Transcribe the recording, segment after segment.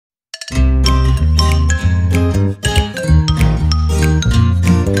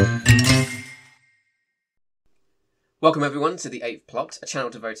Welcome everyone to The Eighth Plot, a channel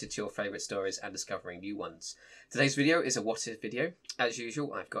devoted to your favourite stories and discovering new ones. Today's video is a what if video. As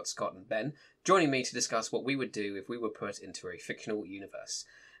usual, I've got Scott and Ben joining me to discuss what we would do if we were put into a fictional universe.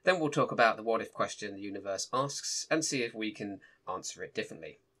 Then we'll talk about the what if question the universe asks and see if we can answer it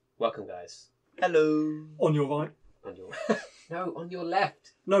differently. Welcome guys. Hello. On your right. On your No, on your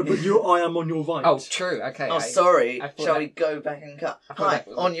left. No, but I am on your right. Oh, true, okay. Sorry. I thought Shall that- we go back and cut? I thought Hi, that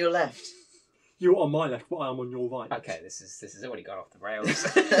was- on your left. You're on my left, but I am on your right. Okay, this has already gone off the rails.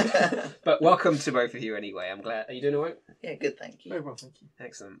 But welcome to both of you anyway. I'm glad. Are you doing alright? Yeah, good, thank you. Very well, thank you.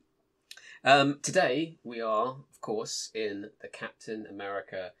 Excellent. Today we are, of course, in the Captain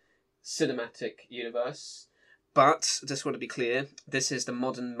America cinematic universe. But just want to be clear, this is the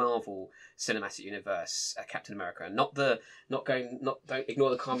modern Marvel cinematic universe, Captain America. Don't ignore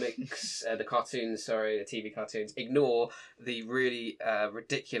the comics, the cartoons, the TV cartoons. Ignore the really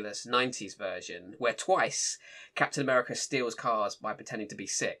ridiculous 90s version where twice Captain America steals cars by pretending to be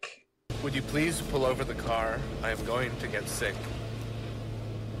sick. Would you please pull over the car? I am going to get sick.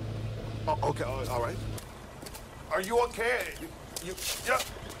 Oh, okay, all right. Are you okay? Yeah.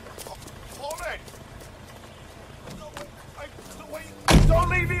 Hold it. No, wait. Don't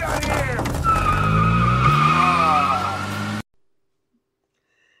leave me out here.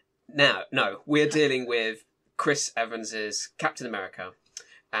 Now, no, we're dealing with Chris Evans's Captain America.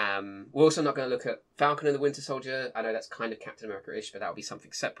 We're also not going to look at Falcon and the Winter Soldier. I know that's kind of Captain America-ish, but that'll be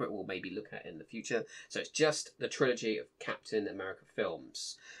something separate we'll maybe look at in the future. So it's just the trilogy of Captain America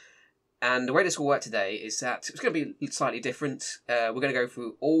films. And the way this will work today is that it's going to be slightly different. We're going to go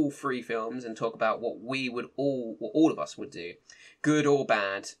through all three films and talk about what all of us would do, good or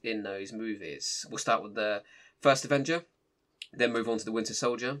bad, in those movies. We'll start with the first Avenger, then move on to the Winter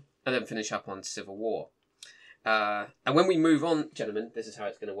Soldier, and then finish up on Civil War. And when we move on, gentlemen, this is how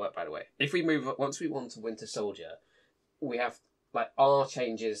it's going to work, by the way. Once we want to Winter Soldier, we have our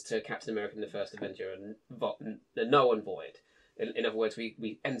changes to Captain America and the First Avenger and null and void. In other words,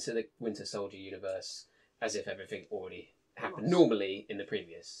 we enter the Winter Soldier universe as if everything already happened normally in the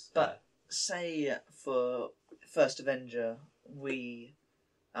previous. But say for First Avenger, we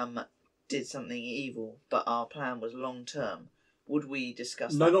did something evil, but our plan was long term. Would we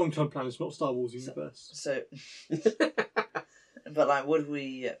discuss No that? long-term plan, it's not Star Wars universe. So, but would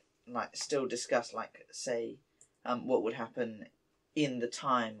we still discuss say what would happen in the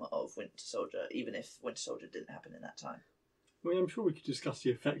time of Winter Soldier, even if Winter Soldier didn't happen in that time? I mean, I'm sure we could discuss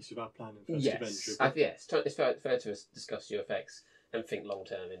the effects of our plan in First Avenger. But... Yes, it's fair to discuss your effects and think long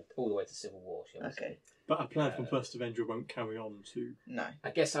term all the way to Civil War. Shall we say. But our plan from First Avenger won't carry on to... No.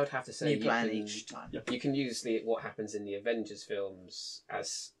 I guess I would have to say New plan each time. You can use what happens in the Avengers films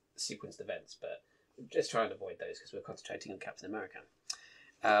as sequenced events, but just try and avoid those because we're concentrating on Captain America.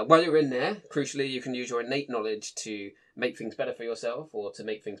 While you're in there, crucially, you can use your innate knowledge to make things better for yourself or to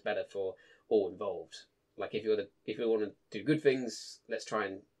make things better for all involved. Like if you want to do good things, let's try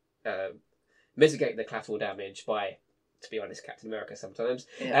and mitigate the collateral damage by, to be honest, Captain America sometimes,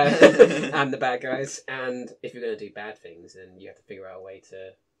 and the bad guys. And if you're going to do bad things, then you have to figure out a way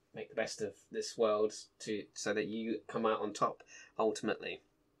to make the best of this world so that you come out on top ultimately.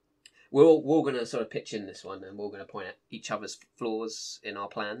 We're all going to sort of pitch in this one, and we're going to point at each other's flaws in our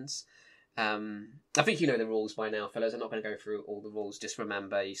plans. I think you know the rules by now, fellas. I'm not going to go through all the rules. Just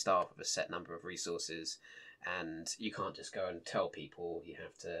remember, you start with a set number of resources, and you can't just go and tell people. You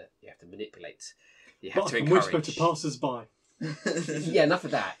have to manipulate. You have to encourage. Whisper to passers-by. Yeah, enough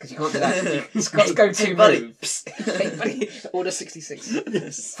of that, because you can't do that. Scott's go-to moves. Hey, buddy. Order 66.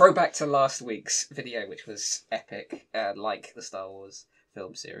 Yes. Throwback to last week's video, which was epic, like the Star Wars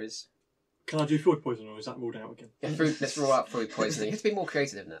film series. Can I do food poisoning, or is that ruled out again? Yeah, let's rule out food poisoning. You have to be more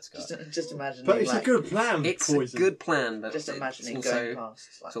creative than that, Scott. Just imagine. But it's a good plan, It's poison. a good plan, but Just imagine it's it also, going past.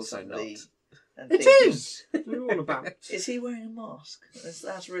 it's also somebody not. and It thinking, is! What are you on about? Is he wearing a mask?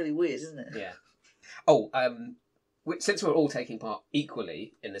 That's really weird, isn't it? Yeah. Oh, since we're all taking part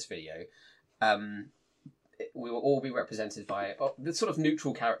equally in this video, we will all be represented by the sort of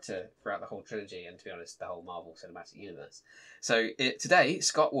neutral character throughout the whole trilogy and, to be honest, the whole Marvel Cinematic Universe. So today,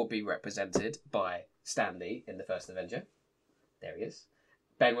 Scott will be represented by Stan Lee in The First Avenger. There he is.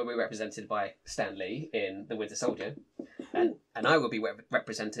 Ben will be represented by Stan Lee in The Winter Soldier. And I will be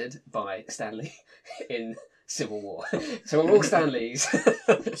represented by Stan Lee in Civil War. So we're all Stan Lees.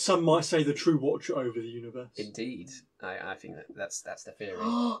 Some might say the true watcher over the universe. Indeed. I think that's the theory.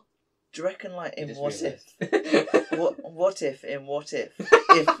 Do you reckon, in just What If? realised. What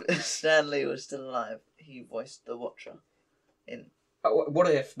if Stanley was still alive, he voiced the Watcher in... What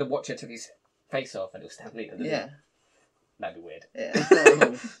if the Watcher took his face off and it was Stan Lee? Yeah. That'd be weird.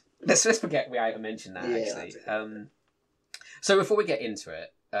 Yeah. Let's forget we ever mentioned that, Yeah, actually. So before we get into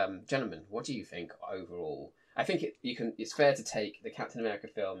it, gentlemen, what do you think overall? I think it's fair to take the Captain America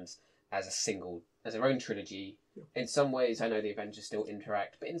films as their own trilogy. In some ways, I know the Avengers still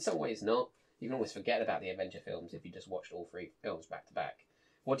interact, but in some ways not. You can almost forget about the Avenger films if you just watched all 3 films back to back.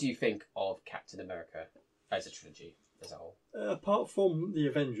 What do you think of Captain America as a trilogy as a whole? Apart from the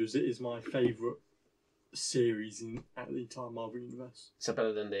Avengers, it is my favourite series at the entire Marvel universe. So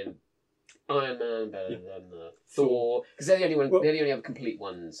better than the Iron Man, better than the Thor, because they're the only other complete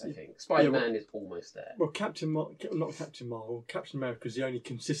ones. I think Spider-Man is almost there. Well, not Captain Marvel. Captain America is the only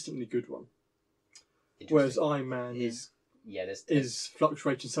consistently good one. Whereas Iron Man is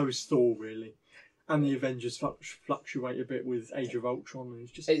fluctuating. So is Thor, really, and the Avengers fluctuate a bit with Age of Ultron. And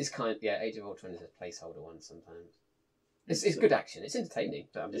Age of Ultron is a placeholder one sometimes. It's good action. It's entertaining,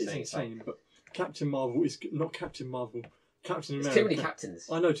 but I'm just saying it's entertaining. But Captain Marvel is not Captain Marvel. Captain America. There's too many captains.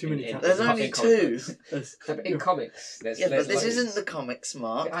 I know too many captains. There's only 2. In comics, but this loads. isn't the comics,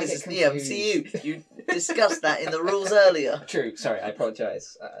 Mark. This is the confused. MCU. You discussed that in the rules earlier. True. Sorry, I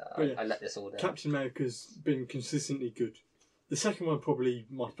apologise. I let this all down. Captain America's been consistently good. The second one probably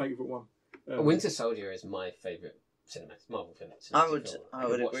my favourite one. Winter Soldier is my favourite Marvel film. I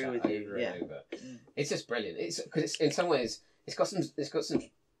would agree with you. Over and over. It's just brilliant. Because in some ways it's got some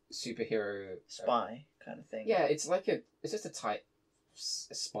superhero spy kind of thing. Yeah, it's just a tight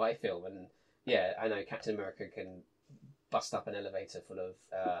spy film, and yeah, I know Captain America can bust up an elevator full of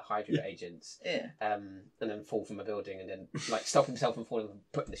Hydra agents, and then fall from a building, and then stop himself from falling and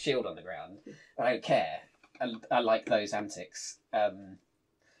putting the shield on the ground. I don't care. I like those antics.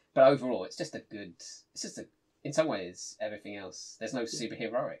 But overall, it's just in some ways, everything else. There's no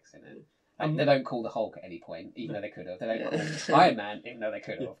superheroics in it. They don't call the Hulk at any point, even though they could have. They don't call Iron Man, even though they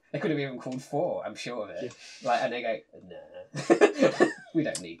could have. They could have even called Thor, I'm sure of it. And they go, nah, we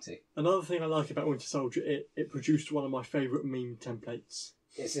don't need to. Another thing I like about Winter Soldier, it produced one of my favourite meme templates.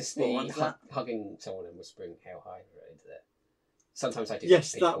 It's just the hugging someone and whispering Hail Hydra into there. Sometimes I do.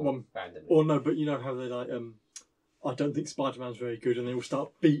 Yes, that one. Randomly. Or no, but you know how they I don't think Spider-Man's very good, and they all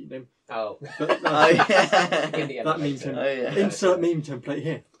start beating him. Oh. But, that meme template. Insert meme template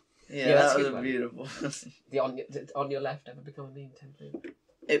here. Yeah, that was beautiful. Did On Your Left ever become a meme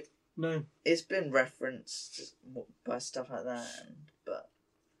template? No. It's been referenced by stuff like that, but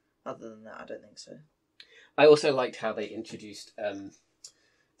other than that, I don't think so. I also liked how they introduced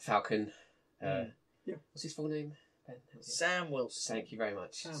Falcon. What's his full name? Sam Wilson. Thank you very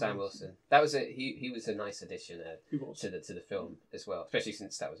much, Sam Wilson. That was he was a nice addition to the film as well, especially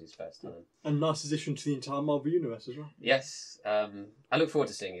since that was his first time. And nice addition to the entire Marvel universe as well. Yes, I look forward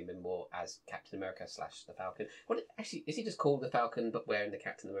to seeing him in more as Captain America / the Falcon. Actually, is he just called the Falcon but wearing the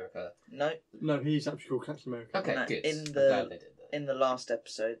Captain America? No, he's actually called Captain America. Okay, no, good. In the last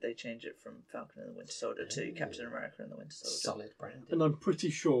episode, they changed it from Falcon and the Winter Soldier to Captain America and the Winter Soldier. Solid branding. And I'm pretty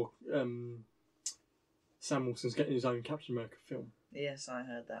sure Sam Wilson's getting his own Captain America film. Yes, I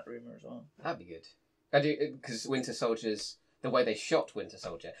heard that rumour as well. That'd be good. I do, because Winter Soldier's the way they shot Winter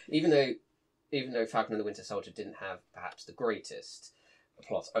Soldier, even though Falcon and the Winter Soldier didn't have perhaps the greatest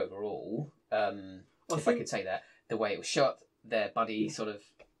plot overall. I could say that the way it was shot, their buddy sort of.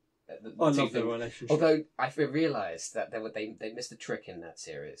 I love their relationship. Although I realised that they missed a trick in that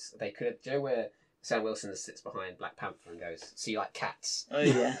series. They could, do you know where Sam Wilson sits behind Black Panther and goes, "So you like cats?" Oh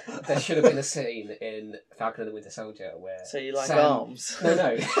yeah. There should have been a scene in Falcon and the Winter Soldier where. So you like arms?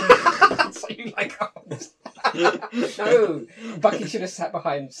 No. So you like arms? No. Bucky should have sat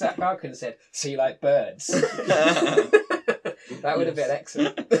behind Falcon and said, "So you like birds?" That would have been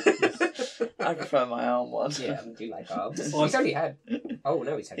excellent. I prefer my arm one. Yeah, do you like arms? He's only had. Oh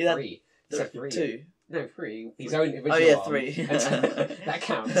no, he's had 3. He's had 3. 2. No, 3. His own original. Oh yeah, arm. 3. That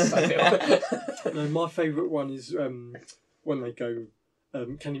counts. I feel. No, my favourite one is when they go,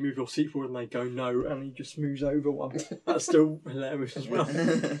 "Can you move your seat forward?" and they go, "No," and he just moves over one. That's still hilarious as well.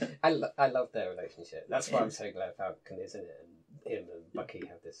 I love their relationship. That's why I'm so glad Falcon is in it, and him and Bucky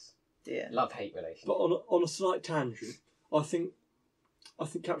have this love-hate relationship. But on a slight tangent, I think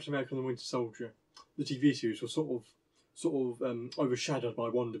Captain America and the Winter Soldier, the TV series, was sort of overshadowed by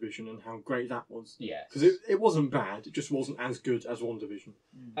WandaVision and how great that was. Yeah. Because it wasn't bad, it just wasn't as good as WandaVision.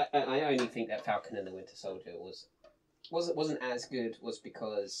 I only think that Falcon and the Winter Soldier wasn't as good was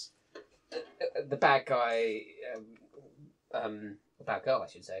because the bad guy, bad girl I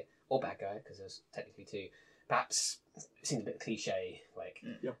should say, or bad guy because there's technically 2, perhaps seemed a bit cliche. Like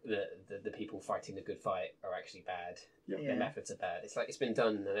the people fighting the good fight are actually bad. Their methods are bad. It's like it's been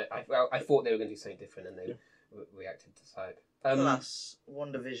done. And I thought they were going to do something different, and they reacted to type. Plus,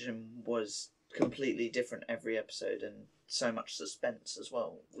 WandaVision was completely different every episode, and so much suspense as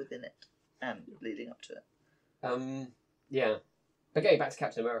well within it and leading up to it. Yeah. But getting back to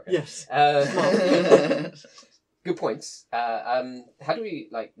Captain America. Yes. Good points. How do we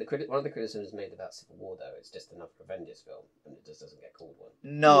one of the criticisms made about Civil War though? It's just another Avengers film, and it just doesn't get called one.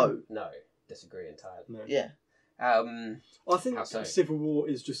 No. No, disagree entirely. No. Yeah. I think How so? Civil War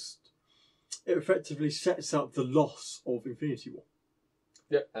is just it effectively sets up the loss of Infinity War.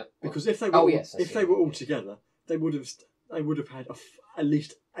 Yeah. Because if they were all Yeah. together, they would have had at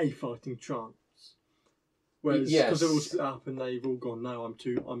least a fighting chance. Whereas because they're all split up and they've all gone, no, I'm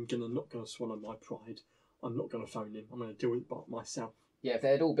not gonna swallow my pride. I'm not gonna phone him. I'm gonna deal with it by myself. Yeah, if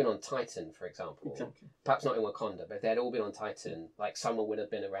they had all been on Titan, for example, Exactly. perhaps not in Wakanda, but if they had all been on Titan, like someone would have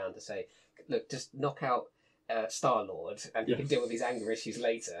been around to say, "Look, just knock out Star-Lord, and you can deal with these anger issues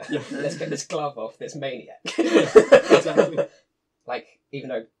later. Yeah. Let's get this glove off this maniac." Exactly. Like, even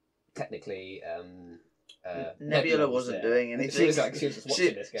though technically, Nebula wasn't doing anything. She was just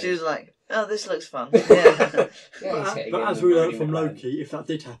watching this game. She was like, "Oh, this looks fun." Yeah. But as we learned from Loki, if that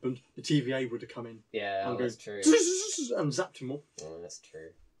did happen, the TVA would have come in. Yeah, that's true. And zapped him all. Oh, that's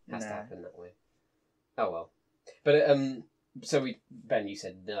true. Has to happen that way. Oh well. But so Ben, you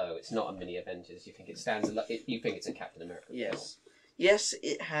said no, it's not a mini Avengers. You think it stands you think it's a Captain America film? Yes. Yes,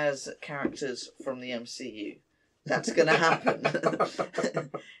 it has characters from the MCU. That's going to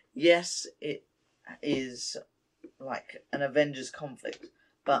happen. Yes, it is like an Avengers conflict,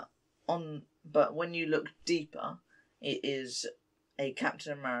 but when you look deeper, it is a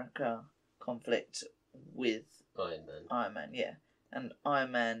Captain America conflict with Iron Man, yeah. And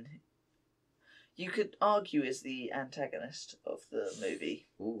Iron Man, you could argue, is the antagonist of the movie.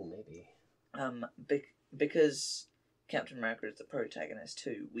 Ooh, maybe. Because Captain America is the protagonist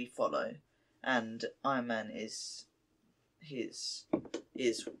who we follow, and Iron Man is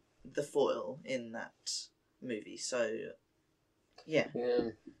the foil in that movie. So, yeah.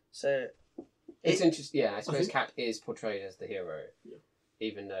 So it's interesting. Yeah, I suppose Cap is portrayed as the hero,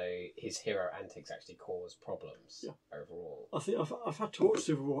 even though his hero antics actually cause problems overall. I think I've had to watch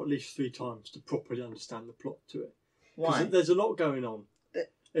Civil War at least 3 times to properly understand the plot to it. Why? Because there's a lot going on.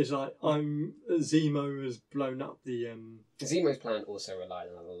 It's like Zemo has blown up the. Zemo's plan also relied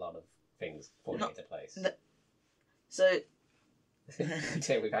on a lot of things falling into place. So.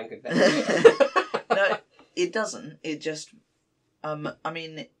 Until we've anchored there. No, it doesn't. It just. I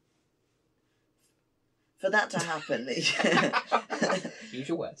mean. For that to happen. Use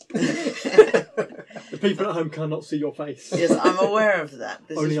your words. The people at home cannot see your face. Yes, I'm aware of that.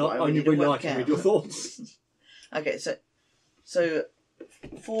 This only is why only we like it with your thoughts. Okay, so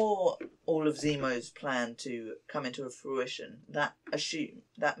for all of Zemo's plan to come into fruition, that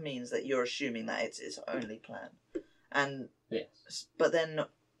means that you're assuming that it's his only plan, and yes, but then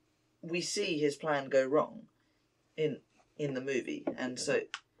we see his plan go wrong in the movie, and so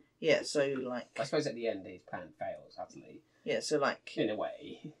like I suppose at the end his plan fails utterly. Yeah, so like in a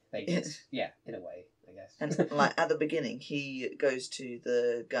way, in a way, I guess. And like at the beginning, he goes to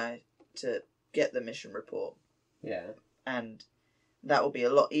the guy to get the mission report. Yeah. And that will be a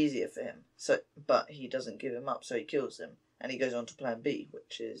lot easier for him. So, but he doesn't give him up, so he kills him, and he goes on to Plan B,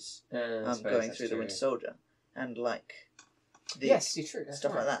 which is going through the Winter Soldier, and like yes, you're true.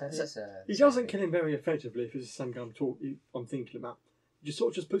 Stuff like that. He doesn't kill him very effectively if it's the same guy I'm thinking about. He just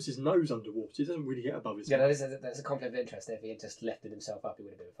sort of just puts his nose underwater. He doesn't really get above his mouth. There's a conflict of interest there. If he had just lifted himself up, he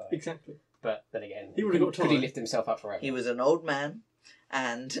would have been fine. Exactly. But then again, he would have got time. Could he lift himself up forever? He was an old man,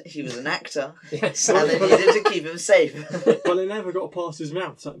 and he was an actor, yes. and they needed to keep him safe. Well, it never got past his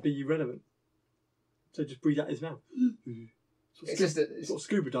mouth, so that'd be irrelevant. So just breathe out his mouth. It's what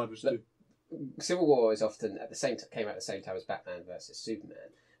scuba divers do. Civil War is often came out at the same time as Batman versus Superman,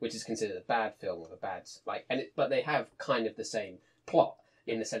 which is considered a bad film with a bad but they have kind of the same plot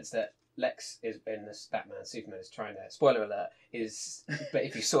in the sense that Lex is in this Batman Superman is trying to spoiler alert but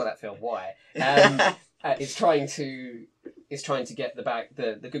if you saw that film, why is trying to get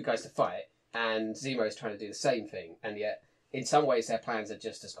the good guys to fight, and Zemo is trying to do the same thing, and yet in some ways their plans are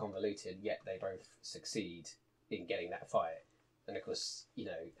just as convoluted, yet they both succeed in getting that fight. And of course,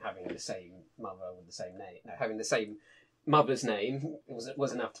 having the same mother with the same name, having the same mother's name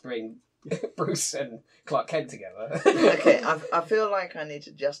was enough to bring Bruce and Clark Kent together. Okay, I feel like I need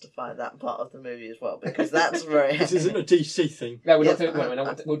to justify that part of the movie as well, because that's very... This isn't a DC thing. No, we're not doing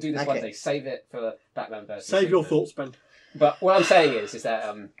it. We'll do this one day. Save it for Batman versus Save Superman. your thoughts, Ben. But what I'm saying is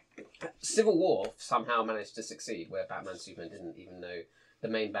that Civil War somehow managed to succeed where Batman and Superman didn't, even though the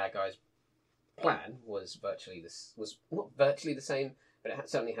main bad guy's plan was not virtually the same, but it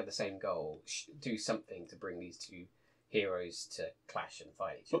certainly had the same goal: do something to bring these two heroes to clash and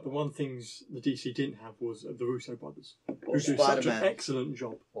fight each other. But the one things the DC didn't have was the Russo brothers, or who do such an excellent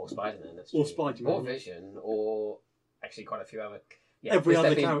job. Or Spider-Man, that's or true. Spider-Man, or Vision, or actually quite a few other. Yeah, every there's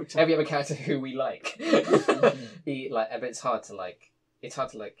other definitely character. every other character who we like. But it's hard to like. It's hard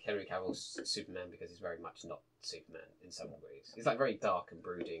to like Henry Cavill's Superman because he's very much not Superman in some ways. He's like very dark and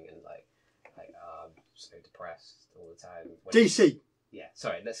brooding and like so depressed all the time. DC. Yeah,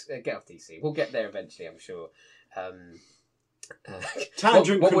 sorry. Let's get off DC. We'll get there eventually, I'm sure.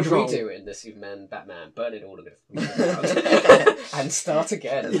 Tangent what would control. we do in the Superman Batman? Burn it all to the and start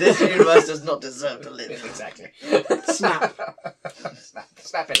again. This universe does not deserve to live. Exactly. Snap.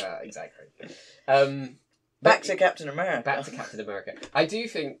 Snap it out. Exactly. Back to Captain America. Back to Captain America. I do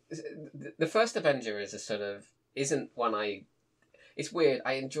think the first Avenger is a sort of isn't one I. It's weird.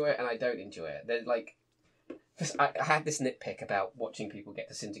 I enjoy it and I don't enjoy it. They're like, I had this nitpick about watching people get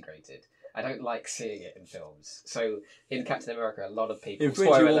disintegrated. I don't like seeing it in films. So in Captain America, a lot of people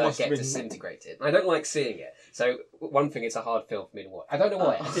spoiler alert, get disintegrated. I don't like seeing it. So one thing, it's a hard film for me to watch. I don't know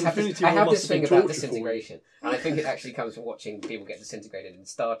why. I have this thing about disintegration, and I think it actually comes from watching people get disintegrated in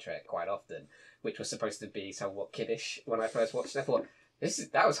Star Trek quite often, which was supposed to be somewhat kiddish when I first watched it. I thought,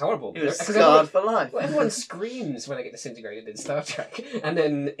 that was horrible. It was scarred for life. Well, everyone screams when they get disintegrated in Star Trek, and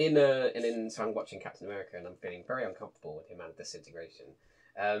then so I'm watching Captain America, and I'm feeling very uncomfortable with the amount of disintegration.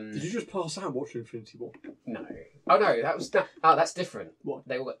 Did you just pass out watching Infinity War? No. Oh no, that's different. What?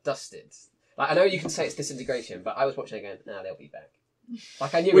 They all got dusted. Like I know you can say it's disintegration, but I was watching again. They'll be back.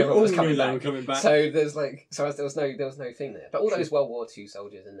 Like I knew everyone was coming back. So there was no thing there. But all those World War II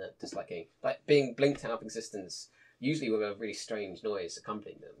soldiers and that just like being blinked out of existence, usually with a really strange noise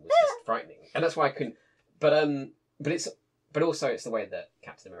accompanying them, was just frightening. And that's why I couldn't. But also it's the way that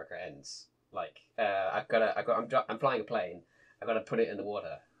Captain America ends. Like I'm flying a plane. I've got to put it in the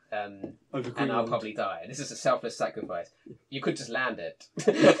water, and I'll probably die. This is a selfless sacrifice. You could just land it.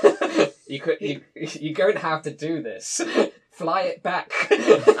 You don't have to do this. Fly it back.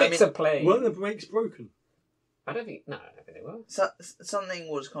 It's a plane. Weren't the brakes broken? I don't think they were. So, something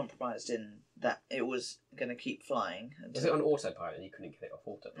was compromised in that it was going to keep flying. Was it on autopilot and you couldn't get it off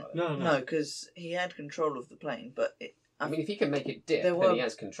autopilot? No, because he had control of the plane, but I mean, if he can make it dip, then he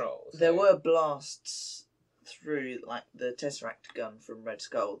has control. So. There were blasts through like the Tesseract gun from Red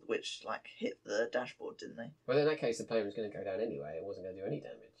Skull, which like hit the dashboard, didn't they? Well, in that case, the plane was going to go down anyway. It wasn't going to do any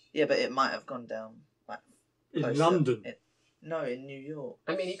damage. Yeah, but it might have gone down like in London. No, in New York.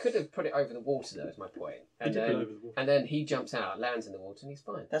 I mean, he could have put it over the water, though. Is my point. And then he jumps out, lands in the water, and he's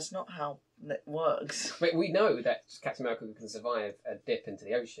fine. That's not how it works. But we know that Captain America can survive a dip into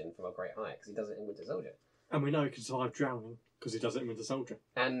the ocean from a great height because he does it in Winter Soldier. And we know he can survive drowning because he does it in Winter Soldier.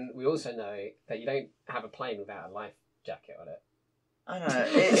 And we also know that you don't have a plane without a life jacket on it. I don't know.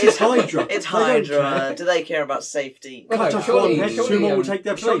 It's Hydra. It's Hydra. Do they care about safety? Well, surely will take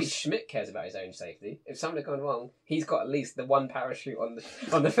their place. Surely Schmidt cares about his own safety. If something had gone wrong, he's got at least the one parachute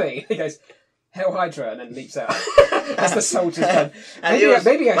on the thing. He goes, "Hail Hydra," and then leaps out. That's the soldier's gun.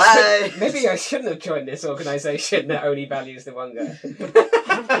 Maybe I shouldn't have joined this organisation that only values the one guy.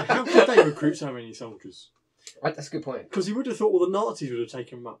 How could they recruit so many soldiers? That's a good point. Because you would have thought all the Nazis would have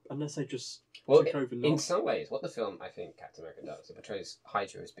taken them up, unless they just took over. In some ways, what the film, I think, Captain America does, it portrays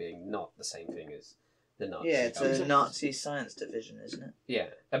Hydra as being not the same thing as the Nazis. Yeah, it's a Nazi science division, isn't it? Yeah,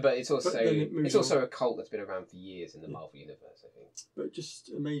 but it's also a cult that's been around for years in the Marvel universe, I think. But it just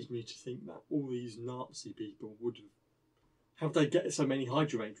amazed me to think that all these Nazi people would have. How did they get so many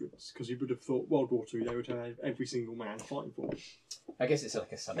Hydra agents? Because you would have thought World War II they would have every single man fighting for them. I guess it's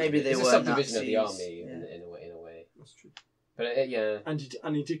like a subdivision. Maybe they were subdivision Nazis, of the army yeah. in a way. That's true. But yeah.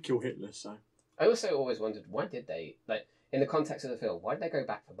 And he did kill Hitler, so. I also always wondered, why did they, like, in the context of the film, why did they go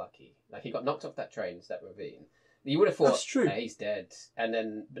back for Bucky? Like, he got knocked off that train into that ravine. You would have thought, that's true. He's dead. And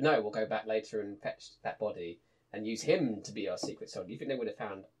then, but no, we'll go back later and fetch that body and use him to be our secret soldier. Do you think they would have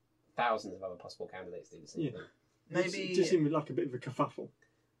found thousands of other possible candidates to do the same thing? Maybe it just seemed like a bit of a kerfuffle.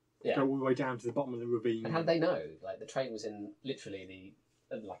 Yeah. Go all the way down to the bottom of the ravine. And how did they know? Like, the train was in literally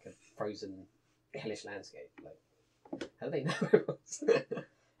like a frozen, hellish landscape. Like, how did they know it was?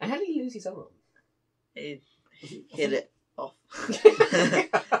 And how did he lose his arm? He hit it off.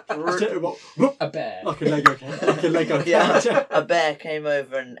 A bear. Like a Lego. Yeah, a bear came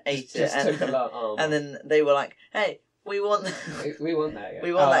over and ate just it. took the arm. And then they were like, hey, we want that. We want that guy.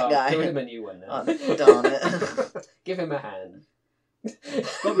 We want that guy. Give him a new one now. Oh, darn it. Give him a hand.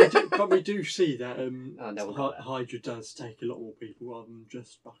 but we do see that Hydra does take a lot more people rather than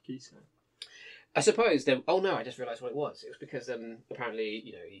just Bucky. So. I suppose. Oh no! I just realised what it was. It was because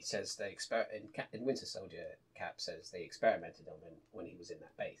apparently, he says they in Winter Soldier. Cap says they experimented on him when he was in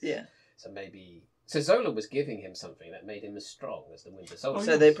that base. Yeah. So Zola was giving him something that made him as strong as the Winter Soldier.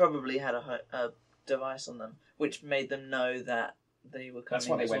 So they probably had a device on them which made them know that they were coming. That's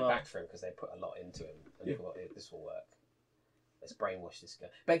why they as went well. back for him, because they put a lot into him and thought this will work. Let's brainwash this guy.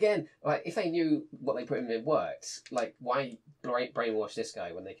 But again, like if they knew what they put him in worked, like why brainwash this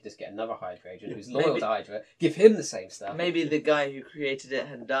guy when they could just get another Hydra agent who's loyal to Hydra, give him the same stuff? Maybe the guy who created it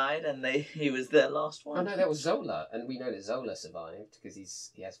had died, and he was their last one. Oh no, that was Zola, and we know that Zola survived because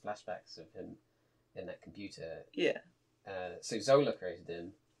he has flashbacks of him in that computer. Yeah. So Zola created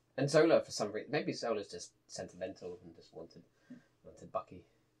him, and Zola for some reason, maybe Zola's just sentimental and just wanted Bucky.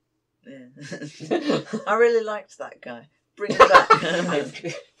 Yeah. I really liked that guy. Bring him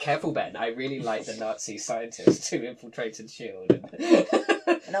back. Careful, Ben. I really like the Nazi scientist who infiltrated S.H.I.E.L.D.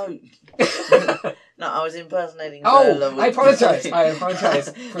 No, I was impersonating. Oh, I apologise. I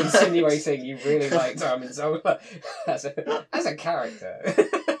apologise for insinuating you really liked Armin Zola as a character.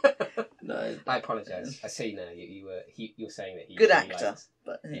 No, I apologise. I see now. You're saying that he good really actor,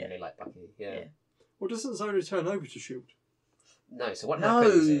 but he really liked Bucky. Yeah. Well, doesn't Zola turn over to S.H.I.E.L.D.? No. So what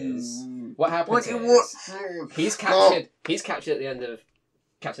happens is he's captured. He's captured at the end of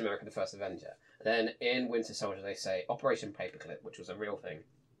Captain America: The First Avenger. Then in Winter Soldier, they say Operation Paperclip, which was a real thing,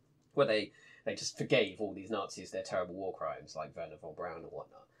 where they just forgave all these Nazis their terrible war crimes, like Werner von Braun and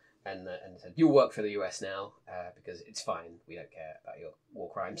whatnot, and said, "You'll work for the US now because it's fine. We don't care about your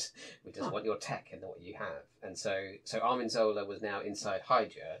war crimes. We just want your tech and what you have." And so Armin Zola was now inside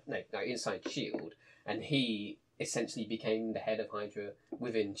Hydra, inside S.H.I.E.L.D., and he essentially became the head of Hydra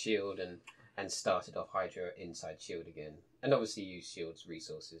within S.H.I.E.L.D. and started off Hydra inside S.H.I.E.L.D. again, and obviously used S.H.I.E.L.D.'s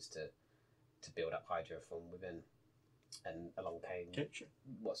resources to build up Hydra from within. And along came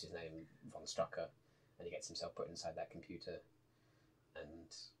what's his name, Von Strucker, and he gets himself put inside that computer,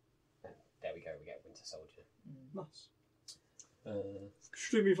 and there we go, we get Winter Soldier. Nice.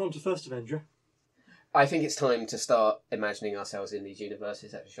 Should we move on to First Avenger? I think it's time to start imagining ourselves in these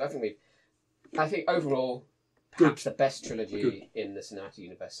universes. Actually, I think overall, perhaps the best trilogy in the cinematic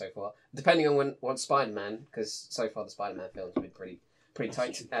universe so far. Depending on what Spider-Man, because so far the Spider-Man films have been pretty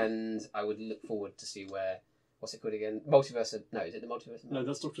tight, and I would look forward to see where. What's it called again? Multiverse of... No, is it the Multiverse of... No,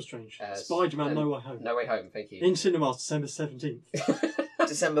 that's Doctor Strange. Spider-Man No Way Home. No Way Home, thank you. In cinemas, December 17th.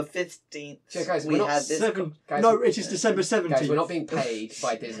 December 15th. So guys, we had this... No, it is December 17th. Guys, we're not being paid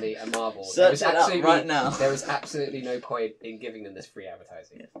by Disney and Marvel. Search it up right now. There was absolutely no point in giving them this free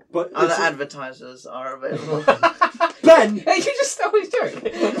advertising. Yeah. But other advertisers are available. Ben! Hey, you just stole his joke!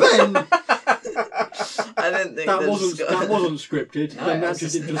 Ben! I didn't think that wasn't scripted. No, that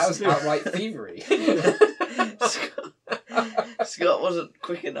was outright thievery. Scott wasn't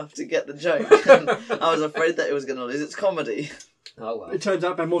quick enough to get the joke. I was afraid that it was going to lose its comedy. Oh well. It turns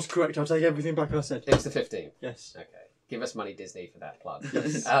out Ben was correct. I'll take everything back I said. It's the 15th. Yes. Okay. Give us money, Disney, for that plug.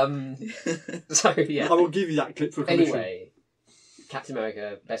 Yes. So yeah. I will give you that clip for commission. Anyway, Captain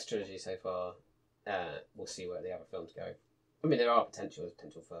America, best trilogy so far. We'll see where the other films go. I mean, there are potential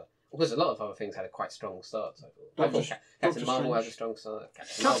for. Because a lot of other things had a quite strong start. So I thought Captain Marvel has a strong start.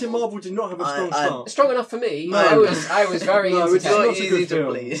 Captain Marvel did not have a strong start. Strong enough for me. No. I was very No, it's entertained. not a good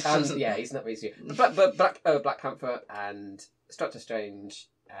film. please. Yeah, he's not easy. But Black Panther and Doctor Strange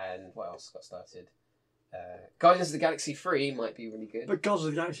and what else got started? Guardians of the Galaxy 3 might be really good. But Guardians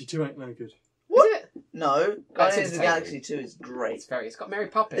of the Galaxy 2 ain't no good. What? Is it? No, Guardians of the Galaxy 2 is great. It's got Mary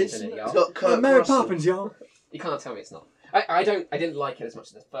Poppins in it, y'all. It's got Kurt Mary Russell. Poppins, y'all. You can't tell me it's not. I didn't like it as much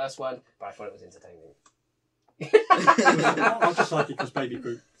as the first one, but I thought it was entertaining. I just like it because Baby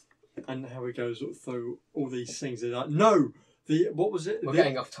Groot and how he goes through all these things. They're like, no, what was it? We're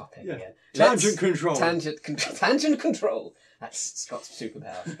getting off topic again. Tangent control. Tangent control. That's Scott's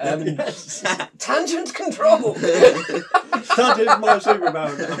superpower. Yes. Tangent control. That is my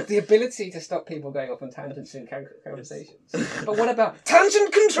superpower. The ability to stop people going off on tangents in conversations. But what about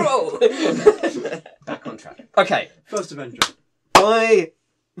tangent control? Back on track. Okay. First Avenger. By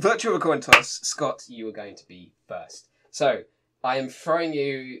virtue of a coin toss, Scott, you are going to be first. So, I am throwing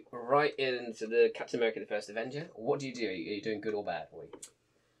you right into the Captain America: The First Avenger. What do? Are you doing good or bad?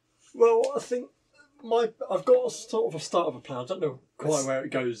 Well, I think I've got a sort of a start of a plan. I don't know quite where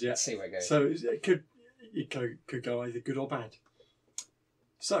it goes yet. Let's see where it goes. So it could go either good or bad.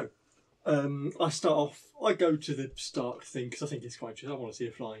 So I start off. I go to the Stark thing because I think it's quite interesting. I want to see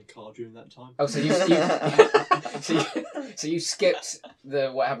a flying car during that time. Oh, so you skipped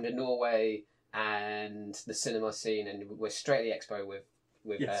what happened in Norway and the cinema scene, and we're straight at the expo with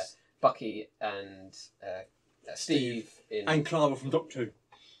Yes. Bucky and Steve and Clara from Doctor Who.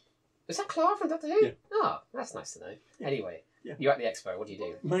 Is that Clara from Doctor Who? Yeah. Oh, that's nice to know. Anyway, you're at the expo. What do you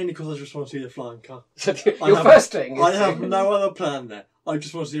do? Mainly because I just want to see the flying car. Your first thing is I have no other plan there. I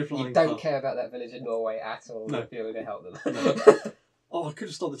just want to see a flying car. You don't care about that village in Norway at all. No. If you're going to help them. No. Oh, I could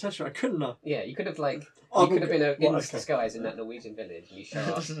have stolen the Tesseract, couldn't I? Yeah, you could have like Oh, you could have been in okay. disguise in that Norwegian village, and you show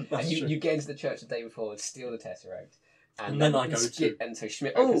up, and you get into the church the day before, steal the Tesseract, And then I go skip, to... and so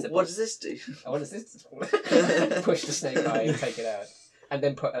Schmidt Oh, opens the what box. does this do? Oh, what does this? Push the snake eye and take it out, and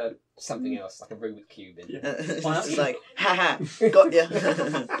then put something else like a Rubik's cube in. Yeah. It's I just actually- like, haha, got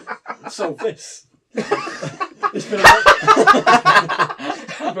ya. Solve this. It's been a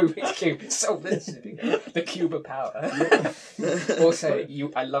Rubik's cube. So this the cube of power. Also,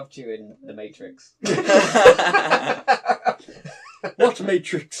 I loved you in The Matrix. What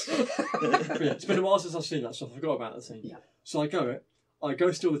Matrix? But yeah, it's been a while since I've seen that, so I forgot about that scene. Yeah. So I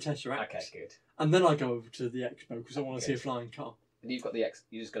go steal the Tesseract, Okay, good. and then I go over to the expo because I want to see a Good. flying car. And you've got the X.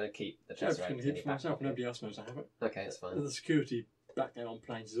 You're just going to keep the Yeah, I'm just Tesseract going to in keep your it for back myself. pocket. Nobody else knows I have it. Okay, that's fine. And the security back then on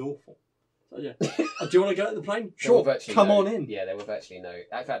planes is awful. So yeah. Do you want to go in the plane? There Sure. were virtually Come no- on in. Yeah, there were virtually no.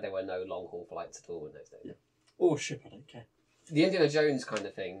 In fact, there were no long haul flights at all in those days. Yeah. Or ship, I don't care. The Indiana Jones kind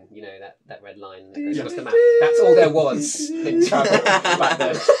of thing, you know, that red line that goes Yeah. across the map. That's all there was in travel back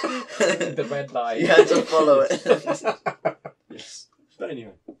then. The red line. You had to follow it. Yes. But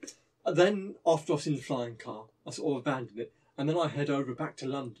anyway. And then, after I've seen the flying car, I sort of abandoned it. And then I head over back to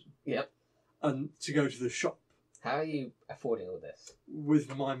London. Yep. And to go to the shop How are you affording all this?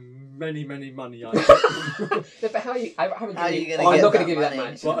 with my many, many money I No, but how are you? I haven't How are given you you. gonna I'm get not going that to give you that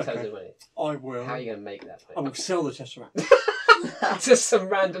money? much Right, in terms okay. of money. I will. How are you going to make that I will money? sell the Tesseract To some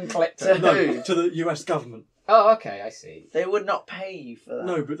random collector. To no, who? to the US government. Oh, okay, I see. They would not pay you for that.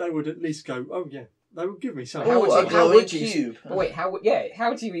 No, but they would at least go, oh yeah, they would give me some. How Oh, would a you- how glowing would you- cube. But wait, how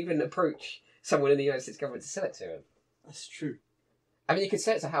do you even approach someone in the United States government to sell it to him? That's true. I mean, you could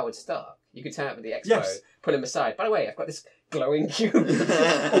sell it to Howard Stark. You could turn up at the expo, Yes. put him aside. By the way, I've got this glowing cube Of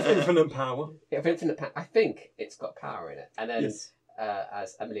infinite power. of infinite power. I think it's got power in it. And then Yes.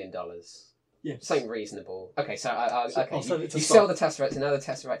 as $1 million, Yes. something reasonable. Okay, so So okay, I'll sell it to you Stark. sell the Tesseract, and now the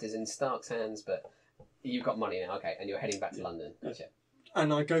Tesseract is in Stark's hands, but you've got money now. Okay, and you're heading back to London. Gotcha.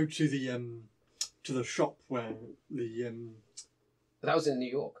 And I go to the shop where But that was in New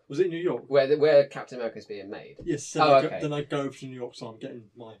York, was it New York? where Captain America's being made. Yes. Oh, Then, okay. then I go over to New York, so I'm getting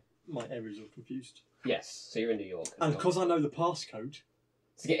my areas all confused. Yes, so you're in New York. And because I know the passcode,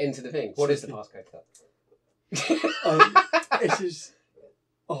 to get into the thing, what is the passcode for that? it is.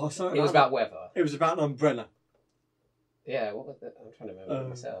 Oh, sorry. It was about weather. It was about an umbrella. Yeah, what was it? I'm trying to remember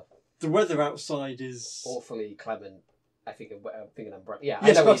myself. The weather outside is. Awfully clement. I think I'm thinking umbrella. Yeah,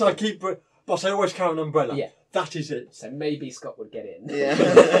 Yes, I know what but you I think. but I always carry an umbrella. Yeah. That is it. So maybe Scott would get in.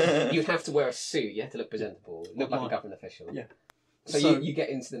 Yeah. You'd have to wear a suit. You have to look presentable. Look like a Right. government official. Yeah. So, So- you get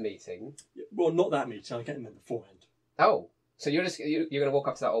into the meeting. Well, not that meeting. I get in there beforehand. Oh, so you're going to walk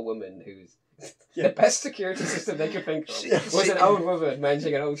up to that old woman who's Yeah. the best security system they could think of. She- Was an old woman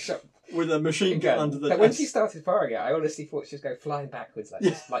managing an old shop. With a machine gun under the But when desk. she started firing it, I honestly thought she was going flying backwards like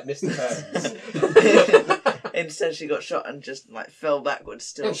Yeah. this, like Mr. Burns. Instead, she got shot and just like fell backwards,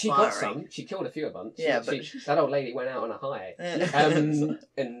 still No, she firing. got some. She killed a few of them. Yeah, She- but- that old lady went out on a high. Yeah.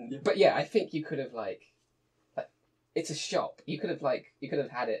 Yeah. But yeah, I think you could have like, it's a shop. You could have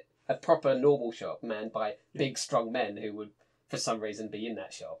had it a proper normal shop manned by big strong men who would, for some reason, be in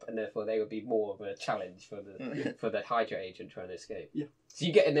that shop, and therefore they would be more of a challenge for the Hydra agent trying to escape. Yeah. So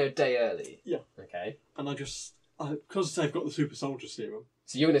you get in there a day early. Yeah. Okay. And because they've got the super soldier serum,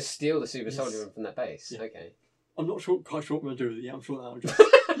 So you're going to steal the super Yes. soldier from that base. Yeah. Okay. I'm not quite sure what I'm going to do with it yet. I'm sure that I'll just.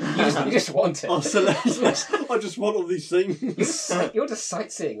 You just want it. I'll select. I just want all these things. You're just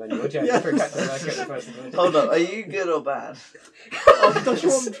sightseeing on your journey Yes. through Captain America at the first adventure. Hold on, are you good or bad? That's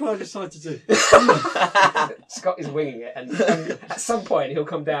what I'm trying to decide to do. Scott is winging it, and at some point he'll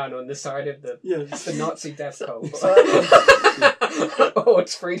come down on the side of the Yeah. Nazi death cult. So- Or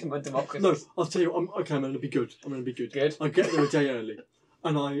it's freedom and democracy. No, I'll tell you. I'm going to be good. I'm going to be good. Good. I get there a day early,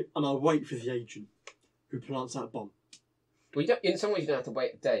 and I wait for the agent who plants that bomb. Well, you don't, in some ways, you don't have to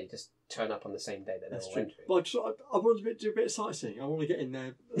wait a day. Just turn up on the same day that they That's all true. went through. But I want to do a bit of sightseeing. I want to get in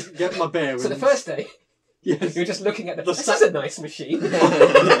there, get my bearings. So the first day, yes, you're just looking at The this sa- is a nice machine.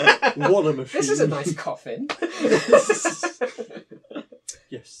 what a machine. This is a nice coffin.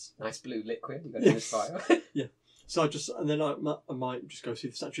 Yes. Nice blue liquid. You've got in this Yes. file. So I might just go see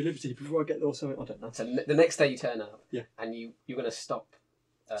the Statue of Liberty before I get there or something. I don't know. So the next day you turn up. Yeah. And you're going to stop.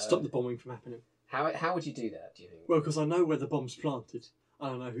 Stop the bombing from happening. How would you do that? Do you think? Well, because I know where the bomb's planted. I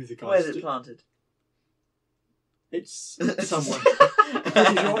don't know who the guy Where's is. it planted? It's somewhere.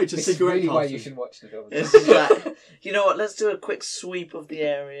 Pretty sure it's a It's cigarette really why carton. you should watch the film. It's just like, you know what? Let's do a quick sweep of the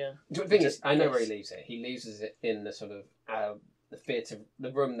area. The thing is, Just I know where he guess. leaves it. He leaves it in the sort of the theatre,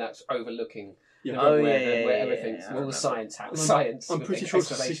 the room that's overlooking Yeah. the Oh, room yeah, where yeah, everything, yeah, I all the remember. science happens. I'm- Science. I'm with pretty sure it's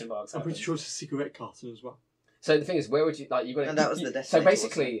exclamation marks. I'm pretty happens. sure it's a cigarette carton as well. So the thing is, where would you like? You got And that was the detonator. So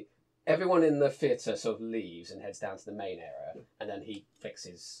basically, everyone in the theatre sort of leaves and heads down to the main area, and then he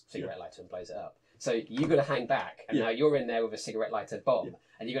fixes cigarette lighter and blows it up. So you got to hang back, and now you're in there with a cigarette lighter bomb,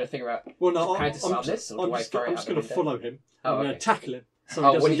 and you got to figure out how to disarm this, or do I throw it out? I'm just going to follow him. Oh, I'm going to tackle him.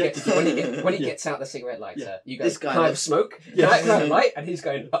 So when he gets out the cigarette lighter, you go, This guy can I have looks- smoke? Yeah. Can I have a light? And he's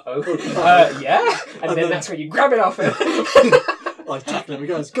going, yeah. And then that's when you grab it off him. I tackle him. He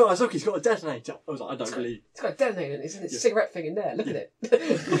goes, guys, look, he's got a detonator. I was like, I don't believe. It's got a detonator. Isn't it a cigarette thing in there? Look at it.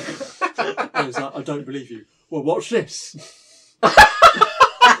 I was like, I don't believe you. Well, watch this.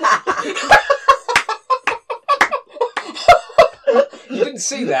 You didn't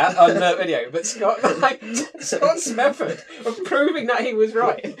see that on the video, but Scott's method of proving that he was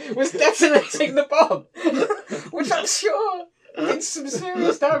right was detonating the bomb, which I'm sure did some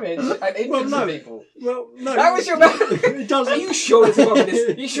serious damage and injured some people. Well, no. That was your method. It doesn't. Are you sure there's a bomb in this?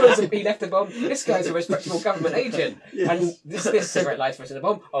 Are you sure he left the bomb? This guy's a respectable government agent. Yes. And this cigarette lighter was in the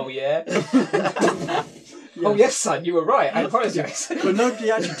bomb. Oh, yeah. Oh, yes, son, you were right. I apologise. But nobody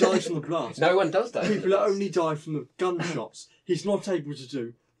actually dies from the blast. No one does that. People only die from the gunshots. He's not able to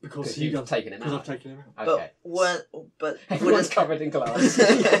do because you've taken him out. I've taken him out. Okay. But Everyone's covered in glass.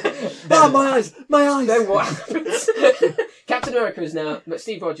 Ah, my eyes! My eyes! Then what happens? Captain America is now... But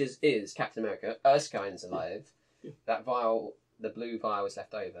Steve Rogers is Captain America. Erskine's alive. Yeah. That vial, the blue vial, was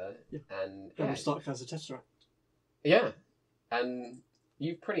left over. Yeah. And Double Stark has a Tesseract. yeah. And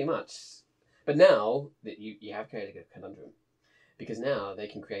you pretty much... But now that you have created a conundrum. Because now they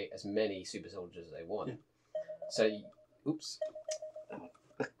can create as many super soldiers as they want. Yeah. So... Oops.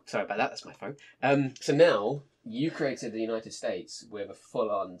 Sorry about that, that's my phone. So now, you created the United States with a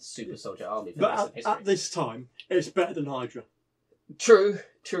full-on super soldier army for the rest of But history. at this time, it's better than Hydra. Trtrue.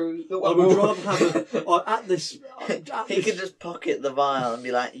 I would rather have at this. he could just pocket the vial and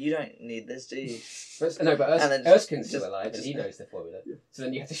be like, "You don't need this, do you?" No, but And then Erskine's just- still alive, and he knows the formula. So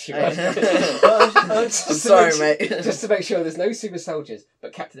then you have to shoot I'm Erskine. sorry, mate. Just to make sure there's no super soldiers,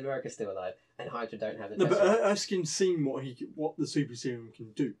 but Captain America's still alive, and Hydra don't have the No, but Tesseract. Erskine's seen what the super serum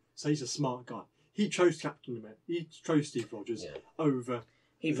can do, so he's a smart guy. He chose Captain America. He chose Steve Rogers over.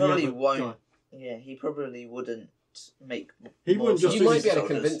 He the probably other won't. guy. Yeah, he probably wouldn't make. He more wouldn't just You do might this. be able to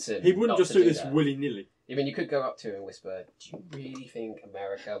soldiers. convince him. He wouldn't not just to do this that. willy nilly. I mean, you could go up to him and whisper, "Do you really think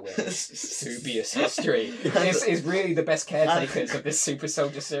America with its dubious history is really the best caretakers of this super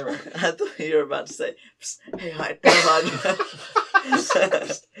soldier serum?" I thought you were about to say, "Psst, "Hey, Hydra."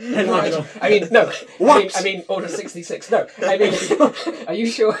 I mean, no. What? I mean, Order 66. No. I mean, are you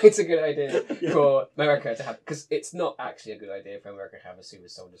sure it's a good idea for America to have... Because it's not actually a good idea for America to have a super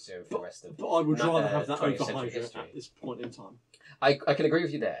soldier serum for the rest of... But I would rather have that 20th over century Hydra history. at this point in time. I can agree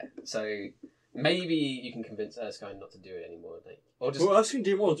with you there. So maybe you can convince Erskine not to do it anymore. Or just... Well, Erskine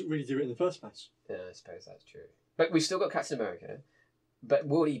didn't want to really do it in the first place. Yeah, I suppose that's true. But we've still got Captain America. But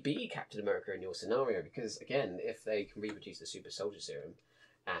will he be Captain America in your scenario? Because, again, if they can reproduce the super soldier serum...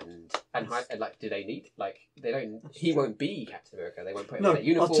 And like, do they need they don't? He won't be Captain America. They won't put him in a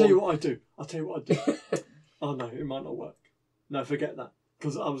uniform. I'll tell you what I do. Oh no, it might not work. No, forget that.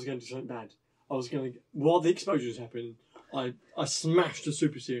 Because I was going to do something bad. I was going to, while the explosions happened, I smashed the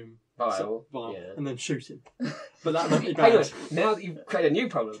super serum vial, and then shoot him. But that might be Hang on, bad. now that you've created a new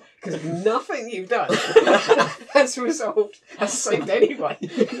problem, because nothing you've done has saved anyone.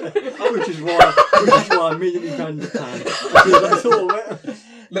 which is why I immediately banned the plan. Because I thought,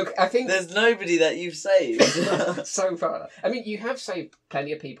 Look, I think There's nobody that you've saved. so far. I mean, you have saved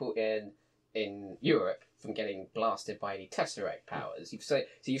plenty of people in Europe from getting blasted by any Tesseract powers.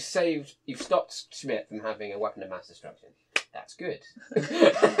 You've stopped Schmidt from having a weapon of mass destruction. That's good.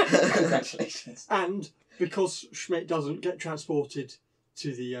 Congratulations. and because Schmidt doesn't get transported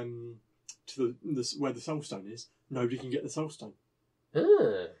to the where the Soul Stone is, nobody can get the Soul Stone. Ah.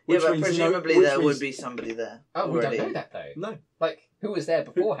 Yeah, Which but means presumably which there means- would be somebody there. Oh, we already. don't know that though. No, Like, who was there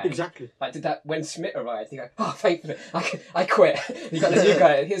beforehand? exactly. Like, did that when Schmidt arrived? He go, "Oh, thankfully, I quit." You got the new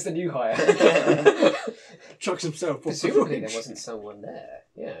guy. Here's the new hire. Chucks himself off the Presumably, there bridge. wasn't someone there.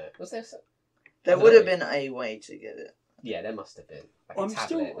 Yeah, was there? There I don't would have know. been a way to get it. Yeah, there must have been. Like a I'm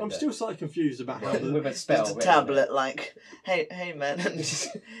tablet still with slightly confused about how with a spell. Just a written on it. tablet, like, hey man. If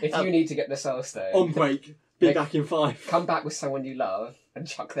you need to get the Soul Stone, on break. Be Make- back in 5. come back with someone you love and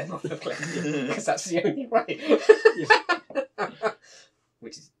chuck them off the cliff because that's the only way.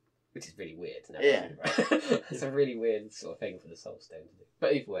 which is really weird. Now, Yeah. right? It's a really weird sort of thing for the Soul Stone to do.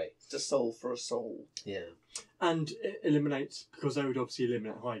 But either way, It's a soul for a soul. yeah. And it eliminates, because they would obviously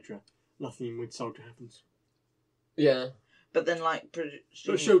eliminate Hydra, nothing in Winter Soldier happens. Yeah. But then, like,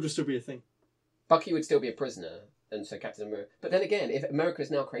 But Shield will still be a thing. Bucky would still be a prisoner, and so Captain America. But then again, if America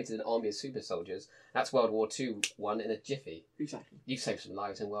has now created an army of super soldiers, that's World War II won in a jiffy. Exactly. You saved some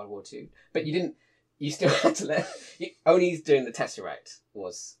lives in World War II, but you didn't. You still had to let. Only doing the Tesseract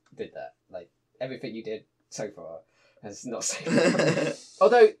did that. Like everything you did so far has not saved.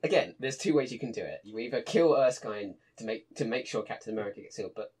 Although again, there's two ways you can do it. You either kill Erskine to make sure Captain America gets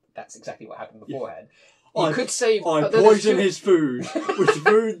healed, but that's exactly what happened beforehand. You could save. I poison his food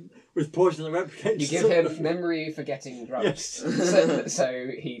with poison that replicates. You give him memory forgetting drugs, yes. so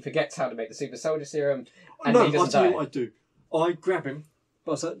he forgets how to make the super soldier serum, and no, he doesn't I'll tell die. you what I do. I grab him,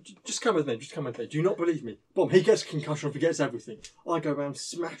 but I say, just come with me, Do you not believe me? Bomb, he gets a concussion and forgets everything. I go around,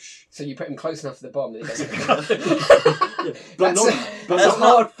 smash. So you put him close enough to the bomb that he doesn't concussion. Yeah, but That's a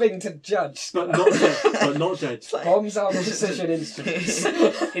hard thing to judge. But not dead. But not dead. Bombs are precision instruments.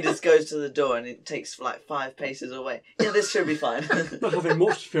 He just goes to the door and it takes like 5 paces away. Yeah, this should be fine. But having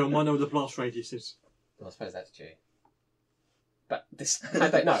watched the film, I know the blast radius is. Well, I suppose that's true. But this, I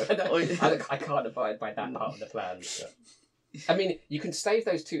don't know. I can't abide by that part of the plan. But. I mean, you can save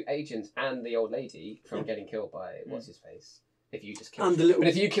those 2 agents and the old lady from getting killed by what's his face. If you just kill And Schmidt. the little- But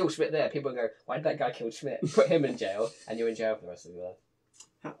if you kill Schmidt there, people will go, why did that guy kill Schmidt? Put him in jail, and you're in jail for the rest of your life.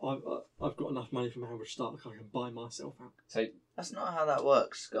 I've got enough money from Howard Stark, I can buy myself out. So That's not how that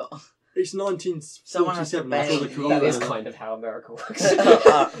works, Scott. It's Someone has to 1947. I saw the bang. that is corona. kind of how America works.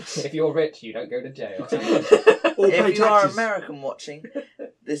 Uh, If you're rich, you don't go to jail. Or pay If you are taxes. American watching,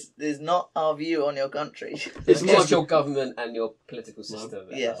 this is not our view on your country. It's my just view. your government and your political system.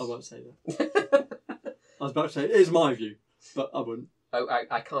 Yes. I won't say that. I was about to say, it is my view, but I wouldn't. Oh,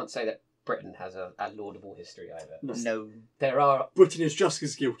 I can't say that Britain has a laudable history either. No. There are Britain is just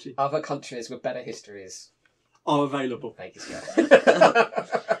as guilty. other countries with better histories. Are available. Thank you, Scott.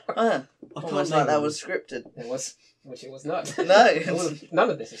 Ah, I can't almost name like that them. was scripted. It was, which it was not. No. None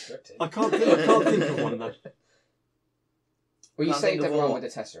of this is scripted. I can't think of one though. Well, you Can't saved think of everyone one.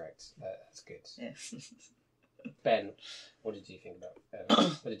 with the Tesseract. That's good. Yeah. Ben, what did you think about?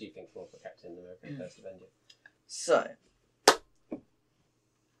 What did you think for Captain America: First Avenger? So,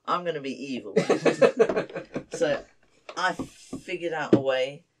 I'm going to be evil. So, I figured out a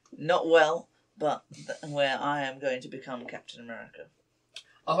way, not well, but where I am going to become Captain America.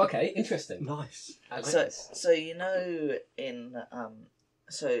 Oh, okay, interesting. Nice. I like So, this. so you know,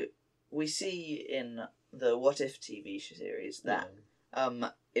 so we see in the What If TV series that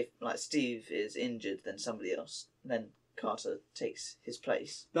if like Steve is injured, then Carter takes his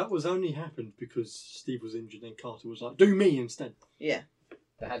place. That was only happened because Steve was injured and Carter was like, do me instead. Yeah.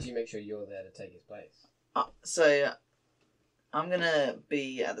 But how do you make sure you're there to take his place? So I'm gonna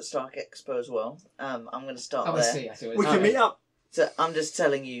be at the Stark Expo as well. I'm gonna start Oh, there. I see. We can meet up. So I'm just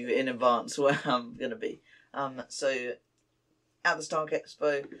telling you in advance where I'm gonna be. So at the Stark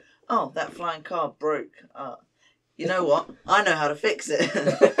Expo, oh, that flying car broke. You know what? I know how to fix it,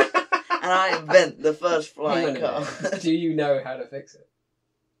 and I invent the first Hang on flying a car. minute. Do you know how to fix it?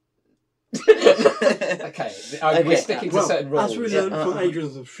 Okay, Okay. we're sticking to Well, certain rules. as we learned from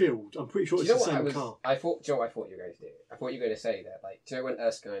Agents of S.H.I.E.L.D., I'm pretty sure Do it's you know the what same car. I thought what you were going to do? I thought you were going to say that, like, do you know when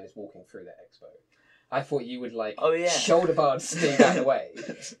Erskine is walking through that expo? I thought you would, like, Oh, yeah. shoulder bar Steve out of the way.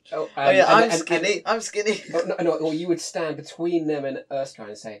 Oh yeah, I'm skinny. Oh, no, or you would stand between them and Erskine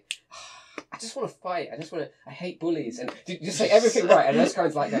and say, I just want to fight. I hate bullies. And just say everything right. And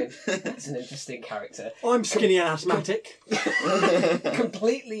Erskine's like going, that's an interesting character. I'm skinny and asthmatic.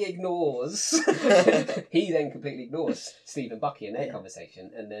 Completely ignores. He then completely ignores Steve and Bucky in their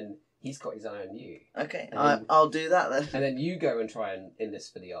conversation. And then he's got his eye on you. Okay, And then- I'll do that then. And then you go and try and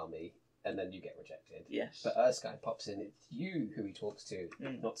enlist for the army. And then you get rejected. Yes. But Erskine pops in. It's you who he talks to,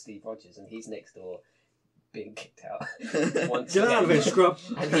 Mm. not Steve Rogers. And he's next door being kicked out. Once Get out of again. here, scrub.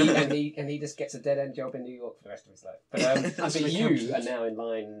 and he just gets a dead end job in New York for the rest of his life. But That's but what you counts. are now in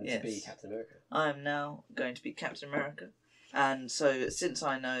line to Yes. be Captain America. I am now going to be Captain America, and so since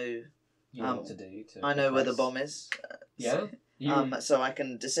I know, You know what to do. I know where the impress. bomb is. Yeah. You, So I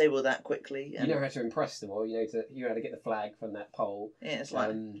can disable that quickly. you And know how to impress them all. You know how to get the flag from that pole. yeah, it's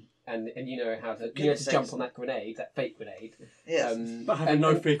like And you know how to Goodness jump sakes. on that grenade, that fake grenade. yes. But having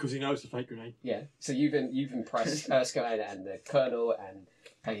no fear because he knows the fake grenade. Yeah. So you've impressed Erskine and the Colonel and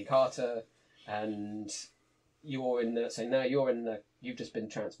Peggy Carter, and you're in the. So now you're in the. You've just been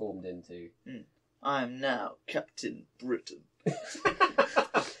transformed into. I am now Captain Britain.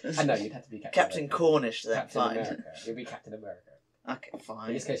 I know you'd have to be Captain America. Cornish then. Captain Fine. America. You'll be Captain America. Okay, In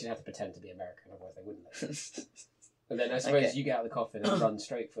fine. this case, you'd have to pretend to be American, otherwise they wouldn't know. And then I suppose Okay. you get out of the coffin and run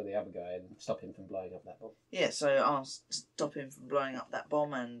straight for the other guy and stop him from blowing up that bomb. Yeah, so I'll stop him from blowing up that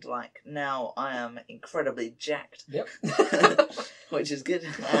bomb, and like now I am incredibly jacked, Yep. which is good.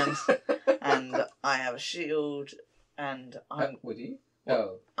 And I have a shield, and Would you?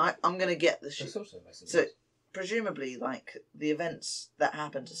 Oh, I'm gonna get the that's shield. also nice. So presumably, like the events that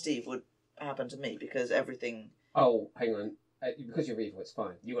happened to Steve would happen to me because everything. Oh, hang on. Because you're evil, it's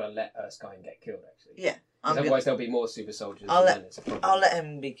fine. You gotta let Erskine get killed, actually. Yeah, I'm Otherwise, there'll be more super soldiers. I'll and let- then it's a problem. I'll let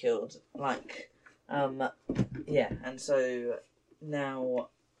him be killed. Like, yeah, and so now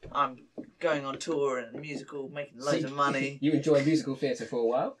I'm going on tour and musical, making loads of money. You enjoy musical theatre for a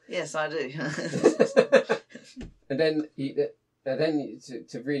while. Yes, I do. And then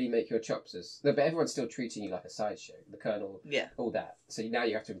to really make your chops but everyone's still treating you like a sideshow. The Colonel, Yeah. all that. So now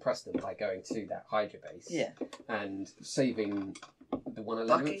you have to impress them by going to that Hydra base. Yeah. And saving the 111th.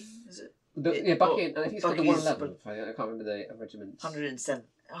 Bucky, is it? Yeah, Bucky. And I think it's called the Bucky's- 111th. I can't remember the regiment.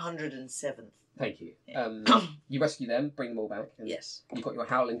 107th. Thank you. Yeah. You rescue them, bring them all back. And Yes. You've got your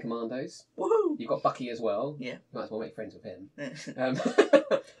Howling Commandos. Woohoo! You've got Bucky as well. Yeah. Might as well make friends with him. Yeah.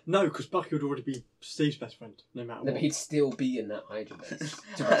 No, because Bucky would already be Steve's best friend, no matter No, what. but he'd still be in that Hydra base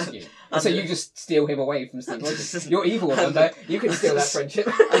to rescue. And so you just steal him away from Steve Rogers. You're evil, Orlando. You can steal that friendship.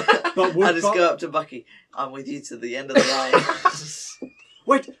 But would I just Buck- go up to Bucky. I'm with you to the end of the line.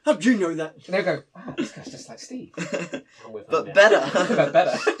 Wait, how do you know that? And they'll go, this guy's just like Steve. I'm with him But now. better. But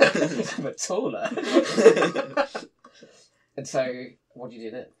better. But taller. And so, what do you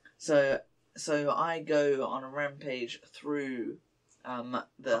do then? So I go on a rampage through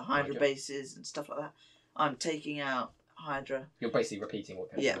the Hydra Hydra. bases and stuff like that. I'm taking out Hydra, You're basically repeating what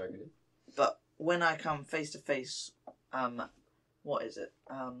Captain Yeah. America did but when I come face to face, what is it?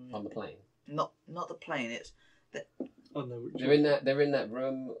 on the plane. Not the plane. It's Oh no, which They're in that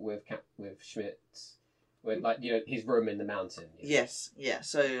room with Schmidt, with his room in the mountain. yes, yeah.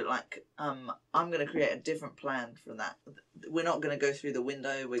 So like I'm gonna create a different plan from that. We're not gonna go through the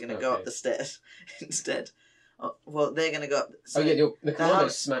window. We're gonna go Okay. up the stairs instead. Well, they're gonna go up. So The commandos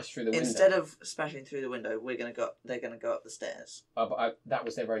house- smashed through the window. instead of smashing through the window, they're gonna go up the stairs. But that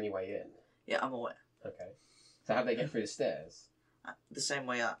was their only way in. Yeah, I'm aware. Okay. So how'd they get through the stairs? The same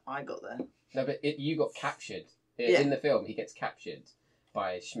way I got there. No, but you got captured. Yeah. In the film, he gets captured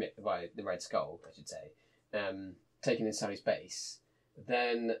by the Red Skull, I should say, taken inside his base.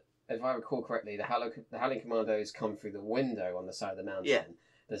 Then, if I recall correctly, the Howling Commandos come through the window on the side of the mountain. Yeah.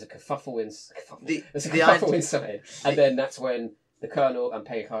 There's a kerfuffle The inside. And then that's when the Colonel and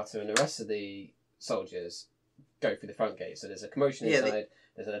Peggy Carter and the rest of the soldiers go through the front gate. So there's a commotion Yeah, inside,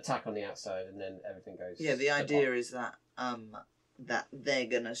 there's an attack on the outside, and then everything goes... Yeah, the idea is that that they're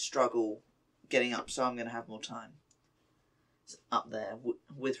gonna struggle getting up, so I'm gonna have more time up there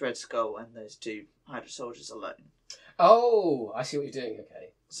with Red Skull and those two Hydra soldiers alone. Oh, I see what you're doing, okay.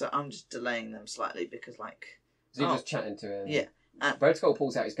 So I'm just delaying them slightly because, like, So you're Oh. just chatting to him. Yeah. Red Skull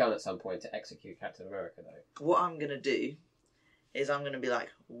pulls out his gun at some point to execute Captain America, though. what I'm gonna do is I'm gonna be like,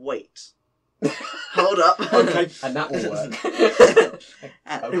 wait, hold up, Okay. And that will work.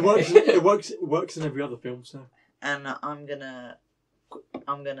 and, Okay. It works in every other film, so. and I'm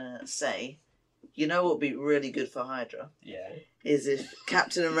gonna say, you know what would be really good for Hydra Yeah. is if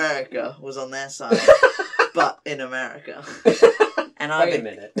Captain America was on their side, but in America, and Wait a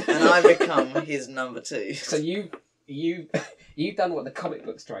minute. and I become his number two. So you've done what the comic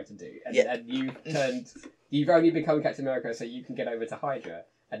books tried to do, and, Yeah. and you've only become Captain America so you can get over to Hydra,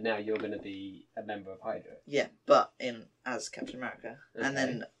 and now you're going to be a member of Hydra. Yeah, but as Captain America, Okay.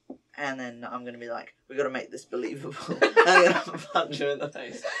 and then I'm gonna be like, we got to make this believable. I'm gonna punch him in the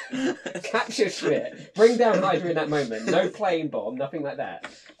face. Capture Schmidt, bring down Hydra in that moment. No plane bomb, nothing like that.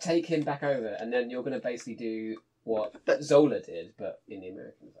 Take him back over, and then you're going to basically do what But- Zola did, but in the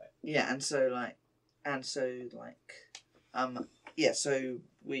American way. Yeah, so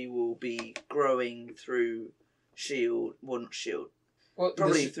we will be growing through Shield. Well, not Shield. Well,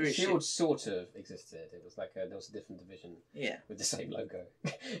 Probably the through Shield sort of existed. It was like there was a different division Yeah, with the same logo.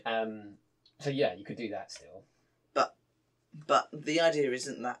 So yeah, you could do that still. but the idea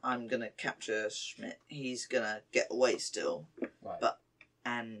isn't that I'm gonna capture Schmidt. He's gonna get away still, Right. But-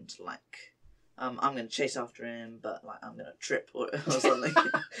 and like, I'm gonna chase after him, but like I'm gonna trip or something.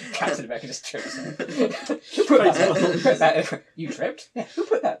 Captain America just trips. Who put that there? You tripped? Yeah, who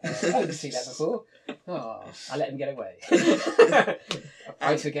put that there? I didn't see that before. Oh, I let him get away. I'll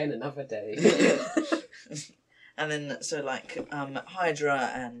fight again another day. And then so like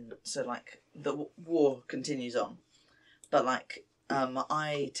Hydra, and so like the war continues on, but like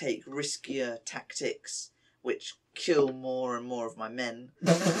I take riskier tactics which kill more and more of my men.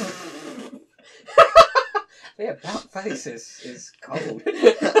 Yeah, about face is cold.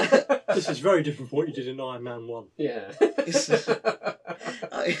 This is very different from what you did in Iron Man 1. Yeah.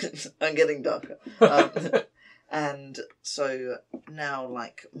 I'm getting darker. And so now,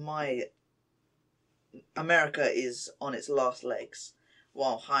 like, America is on its last legs,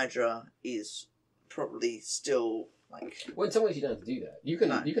 while Hydra is probably still, like... Well, in some ways you don't have to do that. You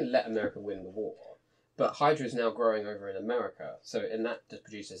can let America win the war, but Hydra is now growing over in America, and that just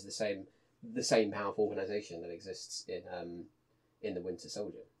produces the same powerful organisation that exists in the Winter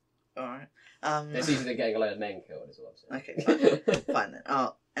Soldier. Alright. It's easier than getting a load of men killed as well. So. Okay, fine then.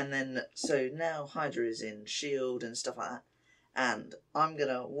 And then, so now Hydra is in S.H.I.E.L.D. and stuff like that, and I'm going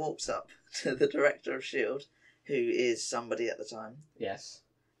to waltz up to the director of S.H.I.E.L.D., who is somebody at the time. Yes.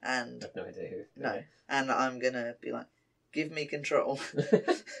 And... I have no idea who. No. And I'm going to be like, give me control,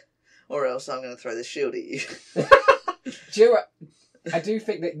 or else I'm going to throw the shield at you. Do you know what? I do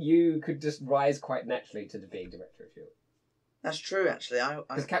think that you could just rise quite naturally to being director of S.H.I.E.L.D. That's true, actually.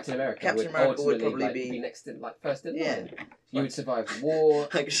 Because Captain America would probably be next in, first in yeah. line. You would survive the war.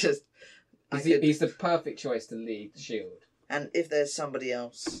 He's the perfect choice to lead S.H.I.E.L.D. And if there's somebody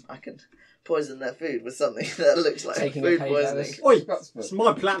else, I can poison their food with something that looks like Taking food a poisoning. Oi, it's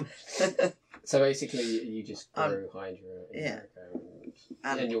my plan. So basically, you just grow Hydra in yeah. America,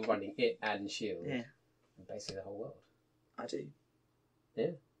 and you're running it and S.H.I.E.L.D. Yeah. And basically the whole world. I do.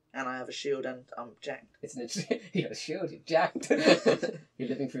 Yeah. And I have a shield and I'm jacked. It's an interesting... You got a shield, you're jacked. You're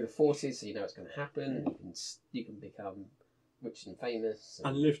living through the 40s, so you know what's going to happen. You can become rich and famous.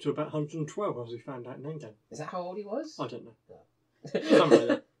 And live to about 112, as we found out in Endgame. Is that how old he was? I don't know. No. Something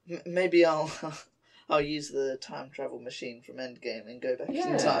like that. Maybe I'll use the time travel machine from Endgame and go back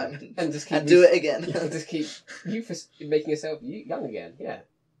in time and just and do it again. Just keep you for making yourself young again. Yeah.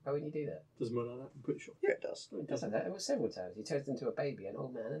 Why wouldn't you do that? Doesn't work like that, I'm pretty sure. Yeah, it does. It does like that. It was several times. He turns into a baby, an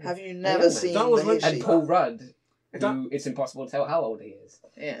old man. Have you never seen That was the when- history? And Paul Rudd, who it's impossible to tell how old he is.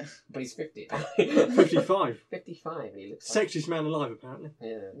 Yeah. But he's 50. 55. 55. And he looks Sexiest man alive, apparently.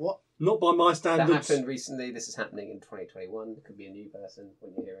 Yeah. What? Not by my That standards. happened recently. This is happening in 2021. It could be a new person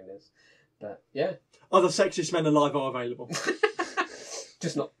when you're hearing this. But yeah. Other sexiest men alive are available.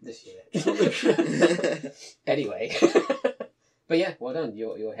 Just not this year. Anyway. But yeah, well done.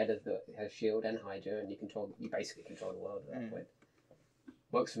 You're head of S.H.I.E.L.D. and Hydra, and you basically control the world at that point.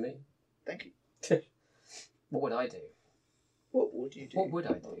 Works for me. Thank you. What would I do? What would you do? What would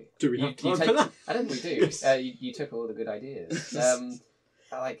I do? Do we have time for that? I don't think we do. Yes. You took all the good ideas.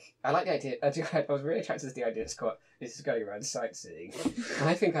 I like the idea. I was really attracted to the idea, Scott. This is going around sightseeing. And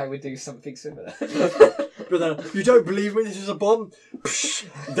I think I would do something similar. But you don't believe me? This is a bomb? Psh,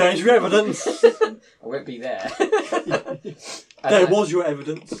 there's your evidence. I won't be there. There was your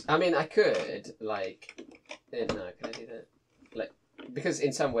evidence. I mean, I could, no, can I do that? Because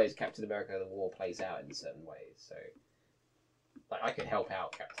in some ways, Captain America, the war plays out in certain ways, so... I could help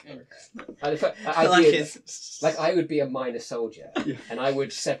out Captain America. I would be a minor soldier, and I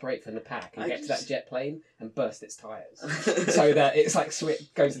would separate from the pack and get to that jet plane and burst its tyres. So that it's like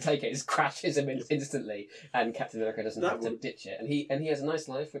Swit goes to take it, it crashes him instantly, and Captain America doesn't have to ditch it. And he has a nice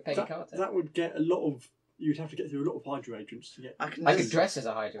life with Peggy Carter. That would get a lot of... You'd have to get through a lot of Hydra agents to get... I could dress as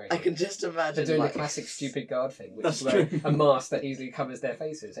a Hydra agent. I can just imagine... They're doing the classic stupid guard thing, which That's is wearing true. a mask that easily covers their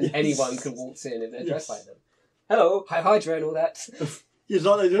faces, and Yes. anyone can waltz in and dress like them. Hello, hi Hydra and all that. Yes,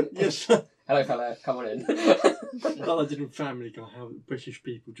 like they do. Yes. Hello fella, come on in. Like I did in Family Guy, how British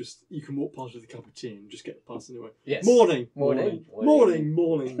people just... You can walk past with a cup of tea and just get past anyway. Yes. Morning. Morning.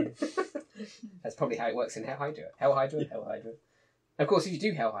 That's probably how it works in Hell Hydra. Hell Hydra. Of course, if you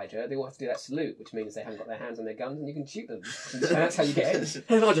do Hell Hydra, they all have to do that salute, which means they haven't got their hands on their guns and you can shoot them. And that's how you get in.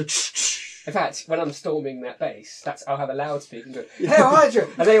 Hell Hydra. In fact, when I'm storming that base, I'll have a loudspeaker and go, Hell Hydra!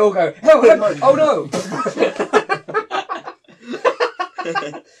 And they all go, Hell Hydra! Oh no!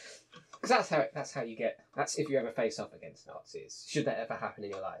 Because that's how you get... That's if you ever face off against Nazis. Should that ever happen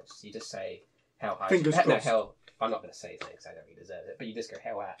in your lives, you just say, Hell Hydra. Fingers No, crossed. Hell... I'm not going to say his name because I don't really deserve it, but you just go,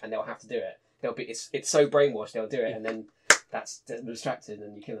 Hell at, and they'll have to do it. It's so brainwashed, they'll do it, and then they're distracted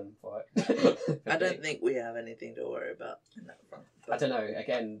and you kill them for it. I don't think we have anything to worry about in that front. I don't know,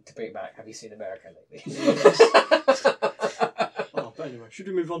 again, to bring it back, have you seen America lately? Oh, but anyway, should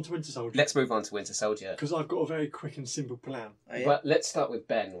we move on to Winter Soldier? Let's move on to Winter Soldier. Because I've got a very quick and simple plan. Oh, yeah? But let's start with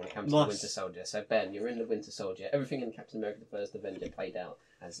Ben when it comes to Nice. the Winter Soldier. So Ben, you're in the Winter Soldier. Everything in Captain America: The First Avenger played out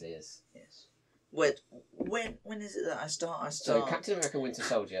as it is. Yes. Wait, when is it that I start? So Captain America: Winter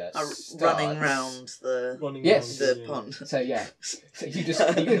Soldier running round the Yes. round the pond. So yeah, so you're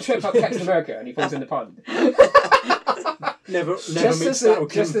going to trip up Captain America and he falls in the pond. never just meets battle.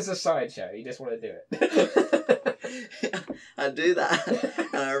 just as a sideshow, you just want to do it. I do that,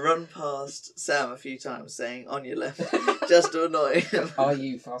 and I run past Sam a few times saying, on your left, just to annoy him. Are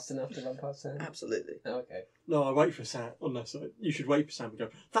you fast enough to run past Sam? Absolutely. Oh, okay. No, I wait for Sam. Oh no, so you should wait for Sam and go,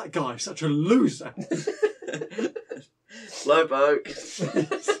 that guy is such a loser. Slowpoke.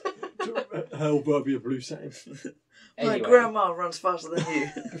 Hell, Barbie of blue same. My Anyway, grandma runs faster than you.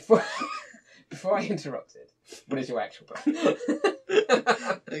 before I interrupted, what is your actual plan?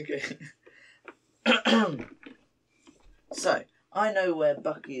 Okay. So, I know where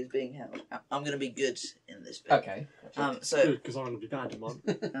Bucky is being held. I'm going to be good in this bit. Okay. So, Good, because I'm going to be bad in mine.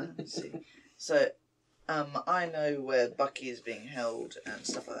 let's see. So, I know where Bucky is being held and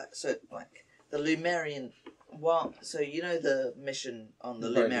stuff like that. So, like, the Lumerian... so you know the mission on the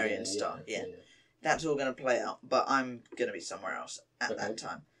Lumerian star? Yeah. That's all going to play out, but I'm going to be somewhere else at that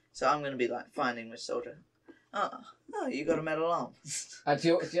time. So I'm going to be, like, finding this soldier. Oh, you got a metal arm. Hang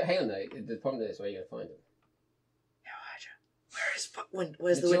on, though. The problem is where you're going to find him.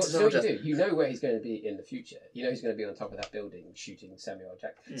 Where's the Winter So what Soldier? you do, you know where he's going to be in the future. You know he's going to be on top of that building shooting Samuel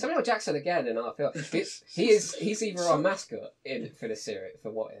Jackson. Samuel Jackson again in our film. He's either our mascot for the series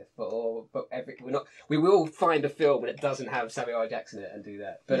for What If, we will find a film that doesn't have Samuel L. Jackson in it and do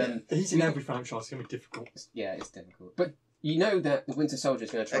that. But he's in every franchise. It's going to be difficult. Yeah, it's difficult. But you know that the Winter Soldier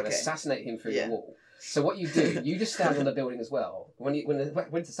is going to try to assassinate him through the wall. So what you do, you just stand on the building as well. When the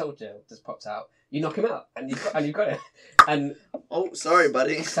Winter Soldier just pops out, you knock him out, and you've got it. And oh, sorry,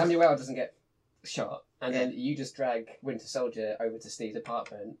 buddy. Samuel doesn't get shot, and then you just drag Winter Soldier over to Steve's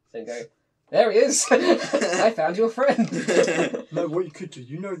apartment and go, "There he is! I found your friend." No, what you could do,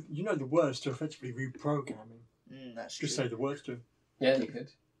 you know the words to effectively reprogram him. That's true. Just say the words to him. Yeah, you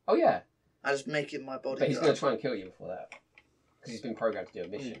could. Oh yeah. I just make it my body. But he's going to try and kill you before that, because he's been programmed to do a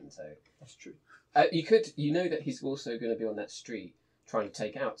mission. So that's true. You could. You know that he's also going to be on that street trying to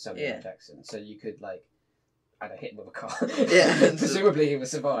take out Samuel Jackson. So you could hit him with a car. Yeah. Presumably he will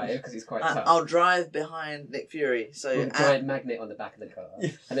survive because he's quite tough. I'll drive behind Nick Fury. So with a giant magnet on the back of the car,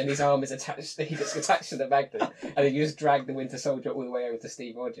 and then his arm is attached. He gets attached to the magnet, and then you just drag the Winter Soldier all the way over to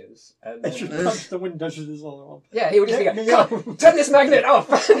Steve Rogers. And then... should punch the windows with his arm. Yeah, he would just be like, "Turn this magnet off!"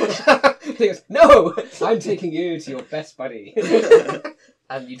 He goes, "No, I'm taking you to your best buddy."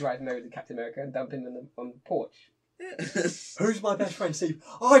 And you drive him over to Captain America and dump him on the porch. Who's my best friend, Steve?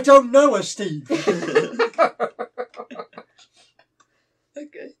 I don't know her, Steve.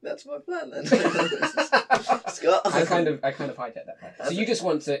 Okay, that's my plan then. Scott, I kind of hijacked that plan. So you just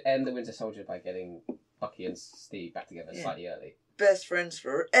want to end the Winter Soldier by getting Bucky and Steve back together slightly early. Best friends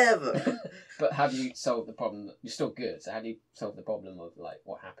forever. But have you solved the problem? You're still good. So have you solved the problem of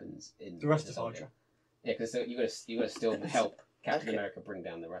what happens in the rest of Hydra? Yeah, because you got to still help Captain America bring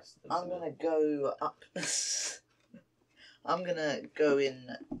down the rest of them. I'm gonna go up. I'm gonna go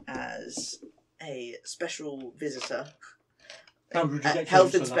in as a special visitor.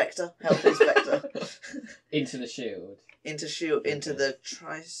 Health inspector. Into the Shield. Into the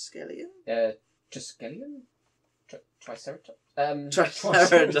Triskelion. Triskelion? Triceratops?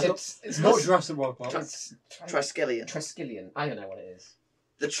 Triceratops. It's not Jurassic World. Triskelion. Triskelion. I don't know what it is.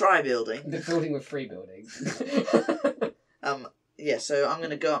 The Tri-building. The building with 3 buildings. Yeah, so I'm going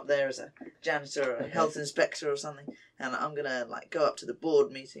to go up there as a janitor or a health inspector or something, and I'm going to go up to the board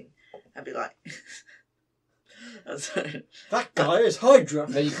meeting and be like... that guy is Hydra.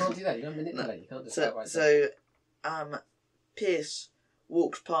 No, you can't do that. You can't manipulate. No. You can't just go right So, Pierce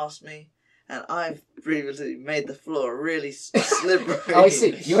walks past me, and I've previously made the floor really slippery. Oh, I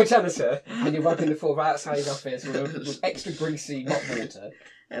see. You're a janitor, and you're wiping the floor right outside his office with extra greasy mop water.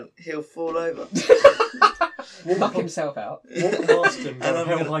 And he'll fall over. Knock himself out. Walk past him and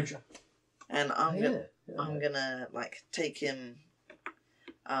Hail Hydra. And I'm gonna take him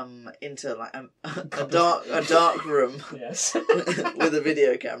into a dark room. Yes. With a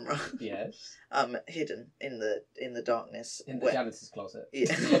video camera. Yes. Hidden in the darkness. In the janitor's closet.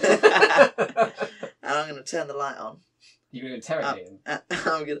 Yeah. And I'm gonna turn the light on. You're gonna interrogate him.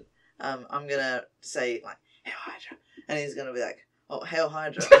 I'm gonna say Hail Hydra, and he's gonna be like, "Oh, Hail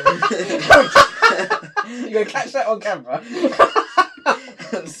Hydra." You're going to catch that on camera?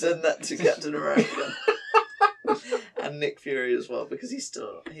 And send that to Captain America. And Nick Fury as well, because he's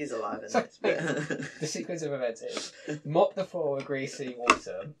alive in it. The sequence of events is mop the floor with greasy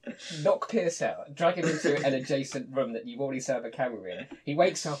water, knock Pierce out, drag him into an adjacent room that you've already set up a camera in. He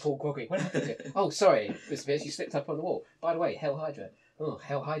wakes up all groggy. What happened to you? Oh, sorry, Mr. Pierce, you slipped up on the wall. By the way, Hail Hydra. Oh,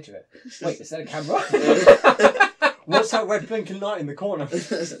 Hail Hydra. Wait, is that a camera? What's that red blinking light in the corner?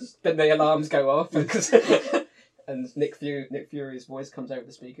 Then the alarms go off and Nick Fury's voice comes over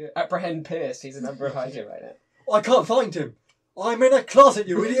the speaker. Apprehend Pierce. He's a member of Hydra right now. I can't find him. I'm in a closet,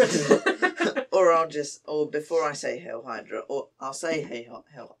 you idiot. Or before I say Hail Hydra, or I'll say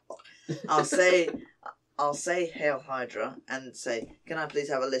I'll say Hail Hydra and say, can I please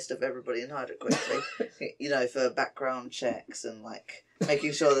have a list of everybody in Hydra quickly? For background checks and like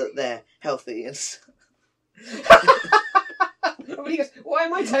making sure that they're healthy and stuff. He goes, why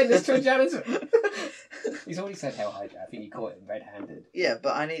am I telling this to a janitor? He's already said Hail Hydra. I think you caught him red-handed. Yeah,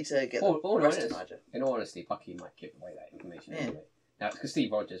 but I need to get the rest of Hydra. In all honesty, Bucky might give away that information anyway. Now, because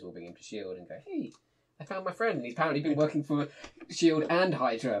Steve Rogers will bring him to S.H.I.E.L.D. and go, hey, I found my friend. And he's apparently been working for S.H.I.E.L.D. and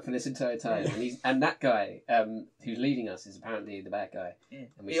Hydra for this entire time. Yeah. And that guy who's leading us is apparently the bad guy. Yeah.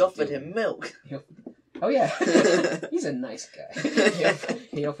 And He offered him milk. Oh, yeah. He's a nice guy.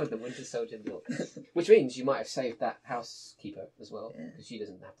 He offered the Winter Soldier milk. Which means you might have saved that housekeeper as well. Because she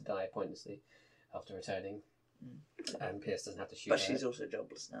doesn't have to die pointlessly after returning. And Pierce doesn't have to shoot But her. she's also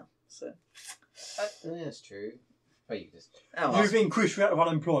jobless now, so... Yeah, that's true. Well, you just... You've increased your rate of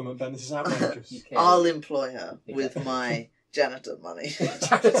unemployment, Ben. This is outrageous. I'll employ her with my janitor money.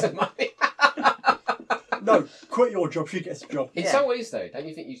 Janitor money. No, quit your job. She gets a job. In some ways, though, don't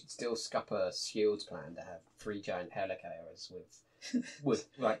you think you should still scupper S.H.I.E.L.D.'s plan to have 3 giant helicarriers with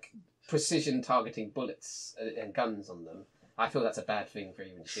like precision targeting bullets and guns on them? I feel that's a bad thing for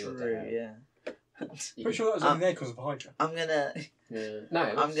even S.H.I.E.L.D. to have. Yeah. Pretty sure that was only there because of Hydra. I'm gonna. Yeah. No,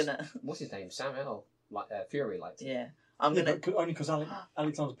 what's his name? Sam L. Fury liked it. Yeah. Only because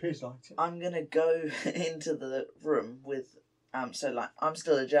Alexander Pierce liked it. I'm gonna go into the room with. I'm still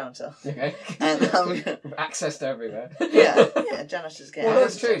a janitor. Okay. And I'm gonna... access to everywhere. Yeah, janitors get. Well,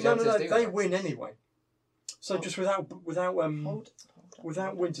 that's true. No, Janitors they win anyway. So just without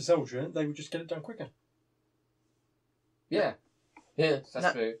Winter Soldier, they would just get it done quicker. Yeah. Yeah,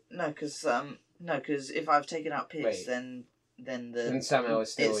 that's true. No, because if I've taken out Pierce, then Samuel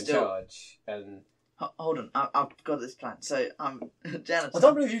is still in charge, and hold on, I've got this plan. So I'm a janitor. I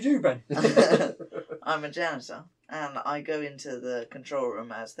don't believe you do, Ben. I'm a janitor, and I go into the control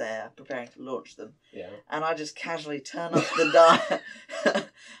room as they're preparing to launch them. Yeah. And I just casually turn up the dial.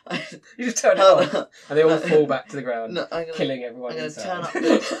 You just turn it on, and they all fall back to the ground, killing everyone. I'm going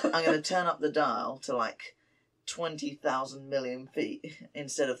to turn up the dial to like 20,000 million feet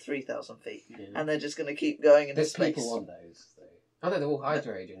instead of 3,000 feet, and they're just going to keep going into space. There's people on those, though. Oh no, they're all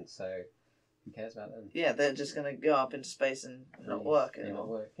Hydra agents, so who cares about them? Yeah, they're just going to go up into space and not work anymore. Not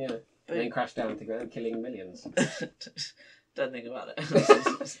work, yeah. And then crash down to the ground, killing millions. Don't think about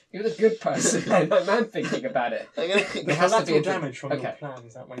it. You're the good person. Man thinking about it. The collateral damage from your plan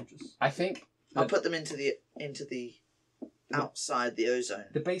is outrageous. I think I'll put them into the outside the ozone.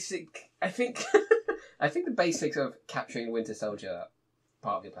 I think the basics of capturing Winter Soldier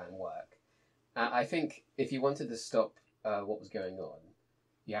part of your plan work. I think if you wanted to stop what was going on,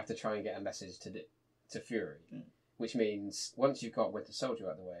 you have to try and get a message to Fury, which means once you've got Winter Soldier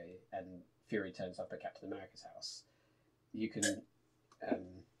out of the way and Fury turns up at Captain America's house, you can,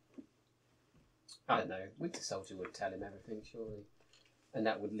 I don't know, Winter Soldier would tell him everything, surely, and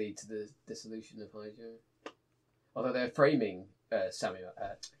that would lead to the dissolution of Hydra. Although they're framing Samuel,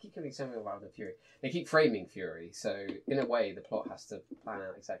 I keep calling Samuel rather than Fury. They keep framing Fury, so in a way the plot has to plan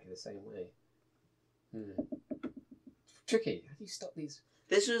out exactly the same way. Tricky. How do you stop these?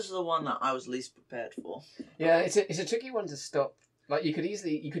 This was the one that I was least prepared for. Yeah, it's a tricky one to stop. Like I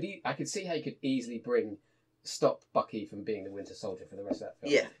could see how you could easily stop Bucky from being the Winter Soldier for the rest of that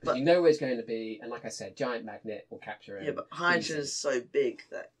film. Yeah, but you know where it's going to be, and like I said, giant magnet will capture him. Yeah, but Hydra is so big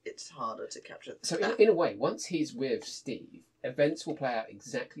that it's harder to capture. So in a way, once he's with Steve, events will play out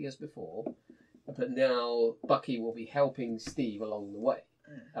exactly as before, but now Bucky will be helping Steve along the way,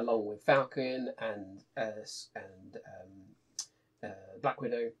 along with Falcon and Black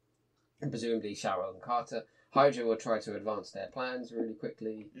Widow, and presumably Cheryl and Carter. Hydra will try to advance their plans really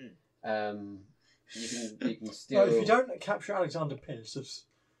quickly. You can still. No, if you don't capture Alexander Pierce,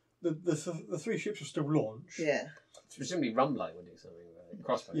 the 3 ships will still launch. Yeah. Presumably Rumlight will do something with it.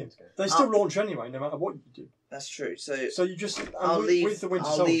 Crossbones. Yeah. They still launch anyway, no matter what you do. That's true. So you just with the Winter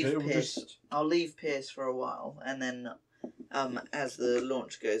Soldier, it will just. I'll leave Pierce for a while, and then as the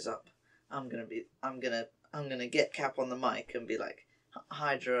launch goes up, I'm gonna get Cap on the mic and be like,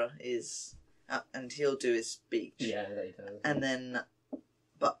 Hydra is, and he'll do his speech. Yeah, that he does. And then,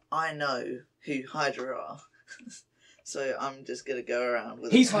 but I know who Hydra are. So I'm just going to go around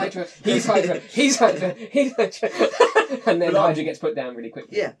with... He's Hydra! He's Hydra! He's Hydra! He's Hydra! And then Hydra gets put down really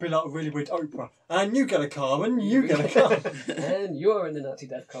quickly. Yeah. Be like a really weird Oprah. And you get a car, and you get a car. And you're in the Nazi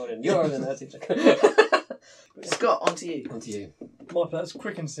Death Code, and you're in the Nazi Death Code. Scott, on to you. On to you. My plan's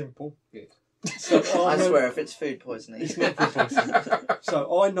quick and simple. Good. So I swear, if it's food poisoning, it's not food poisoning.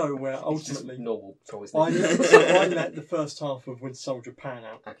 So I know where ultimately normal choice. I let the first half of Winter Soldier pan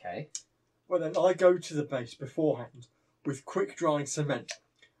out. Okay. Well, then I go to the base beforehand with quick drying cement,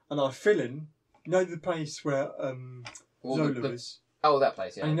 and I fill in. You know the place where Zola is. Oh, that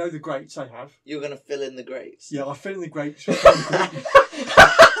place. Yeah. And you know the grates I have. you're going to fill in the grates. Yeah, I fill in the grates with concrete.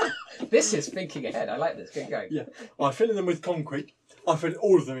 This is thinking ahead. I like this. Keep going. Yeah, I fill in them with concrete. I fill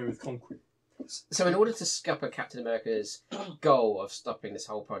all of them in with concrete. So, in order to scupper Captain America's goal of stopping this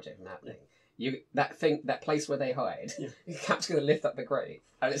whole project from happening, that place where they hide, Cap's going to lift up the grate,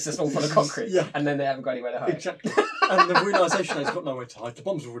 and it's just all full of concrete, and then they haven't got anywhere to hide. Exactly. And the realisation they've got nowhere to hide. The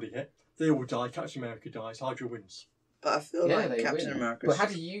bombs have already hit. They all die. Captain America dies. Hydra wins. But I feel Yeah, like they Captain win. America. But how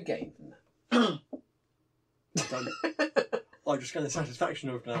do you gain from that? I just get the satisfaction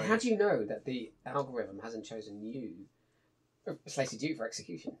of knowing. How do you know that the algorithm hasn't chosen you, slated you for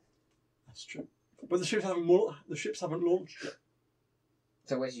execution? That's true. But the ships haven't launched yet.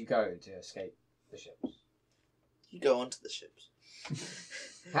 So where do you go to escape the ships? You go onto the ships.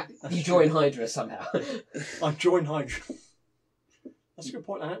 You join Hydra somehow. I join Hydra. That's a good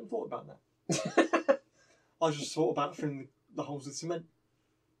point. I hadn't thought about that. I just thought about filling the holes with cement.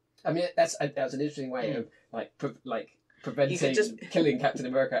 I mean, that was an interesting way of preventing killing Captain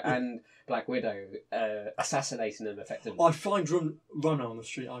America and Black Widow, assassinating them effectively. I find Runner on the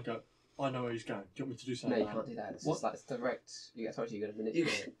street. I go, I know where he's going. Do you want me to do something? No, you can't do that. It's direct. I told you you're going to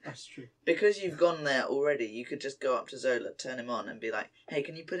manipulate it. That's true. Because you've gone there already, you could just go up to Zola, turn him on, and be like, "Hey,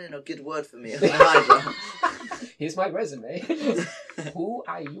 can you put in a good word for me on the Hydra?" Here's my resume. Who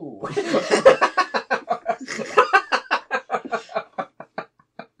are you?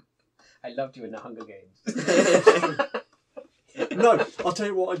 I loved you in the Hunger Games. No, I'll tell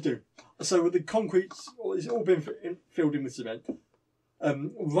you what I do. So with the concrete, it's all been filled in with cement.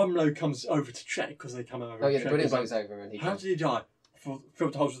 Rumlow comes over to check because they come over. Oh yeah, and the check. brilliant bloke's over and he How goes, did he die?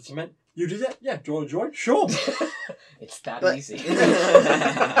 Filled the holes with cement. You did it? Yeah. Do you want to join? Sure. it's that But- easy.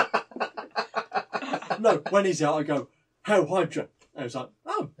 No, when he's out, I go, "Hail Hydra!" And I was like,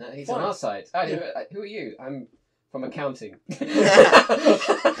 "Oh, He's fine. on our side. Oh, who are you? I'm from accounting.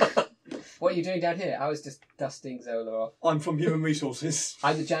 What are you doing down here? I was just dusting Zola off. I'm from Human Resources."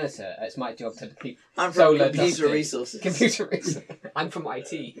 I'm the janitor. It's my job to keep I'm from Zola Computer dusting. Resources. Computer resources. I'm from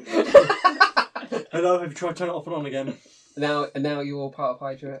IT. Hello, have you tried to turn it off and on again? Now you're part of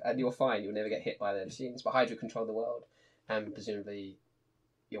Hydra, and you're fine. You'll never get hit by the machines. But Hydra control the world, and presumably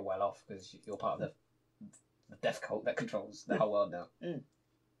you're well off because you're part of the death cult that controls the whole world now.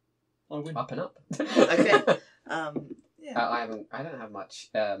 I win. Up and up. Okay. Yeah. I don't have much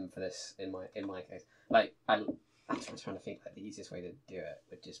for this in my case. Like I'm trying to think like the easiest way to do it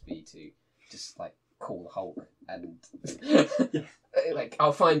would just be to just like call the Hulk and like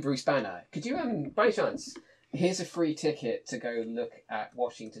I'll find Bruce Banner. Could you by any chance? Here's a free ticket to go look at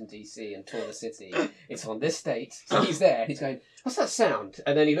Washington DC and tour the city. It's on this date. So he's there and he's going, "What's that sound?"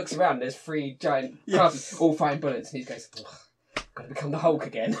 And then he looks around and there's 3 giant cars all firing bullets and he goes, "Got to become the Hulk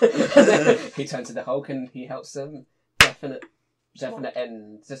again." And then he turns to the Hulk and he helps them. Definite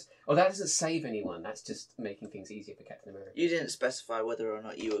end. That doesn't save anyone. That's just making things easier for Captain America. You didn't specify whether or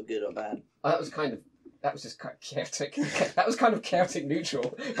not you were good or bad. Oh, that was just kind of chaotic. That was kind of chaotic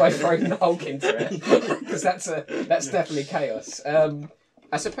neutral by throwing the Hulk into it, because that's definitely chaos.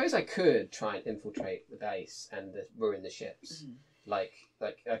 I suppose I could try and infiltrate the base and ruin the ships. Like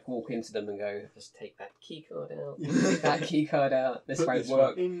walk into them and go, just take that key card out, take that key card out. This won't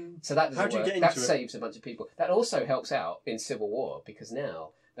work. So that doesn't work. That saves a bunch of people. That also helps out in Civil War because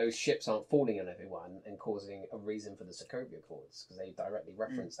now those ships aren't falling on everyone and causing a reason for the Sokovia Accords because they directly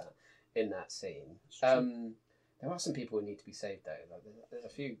reference that in that scene. There are some people who need to be saved though. Like, there's a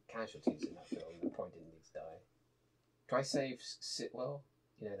few casualties in that film that probably didn't need to die. Do I save Sitwell?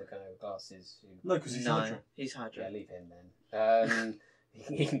 You know, the guy with glasses. No, because he's Hydra. He's Hydra. Yeah, leave him then.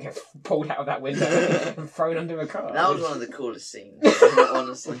 He can get pulled out of that window and thrown under a car. That was one of the coolest scenes,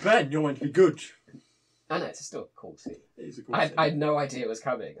 honestly. Ben, you're meant to be good. I know, it's still a cool scene. It is a cool scene. I had no idea it was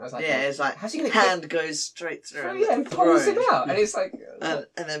coming. I was like, Yeah, it's like, how's he gonna hand goes straight through. and pulls him out. And it's like... And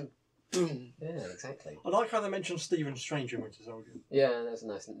then, boom. Yeah, exactly. I like how they mentioned Stephen Strange in Winter Soldier. Yeah, that's a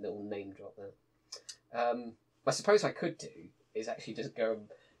nice little name drop there. I suppose I could do is actually just go and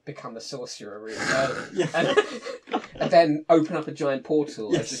become a sorcerer really early. And then open up a giant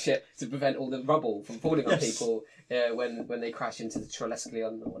portal as the ship to prevent all the rubble from falling on people when they crash into the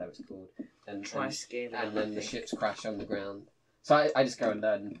Trolesclion or whatever it's called. And then the ships crash on the ground. So I just go and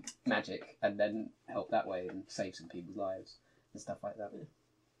learn magic and then help that way and save some people's lives and stuff like that.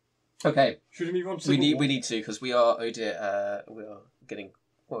 Okay. Should we move on to we need to because we are we are getting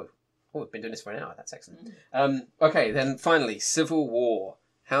Oh, we've been doing this for an hour. That's excellent. Okay, then finally, Civil War.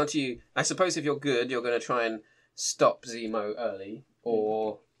 How do you... I suppose if you're good, you're going to try and stop Zemo early,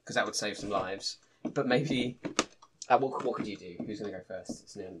 or... Because that would save some lives. But maybe... what could you do? Who's going to go first?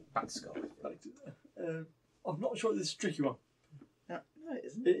 It's back to Scott. I'm not sure this is a tricky one. No, it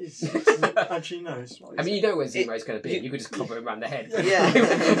isn't. It is. Actually, no. It's not. I mean, you know where Zemo's going to be. You could just clobber him around the head. Yeah.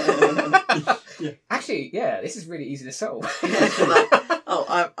 Yeah. Actually, yeah, this is really easy to solve.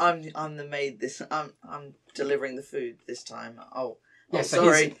 I'm the maid. I'm delivering the food this time. Yeah, so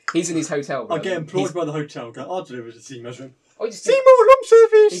sorry. He's in his hotel room. I get employed by the hotel. Go, I'll deliver to Zemo's room. Or you just Seymour, room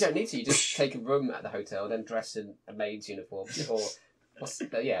service! You don't need to. You just take a room at the hotel, then dress in a maid's uniform, or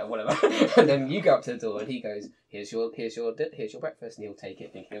whatever. And then you go up to the door, and he goes, "Here's your breakfast," and he'll take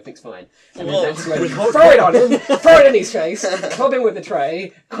it, thinking everything's fine. And then that's when throw it on him, throw it in his face, club him with the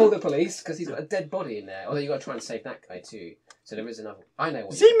tray, call the police because he's got a dead body in there. Although you got to try and save that guy too. So there is another. I know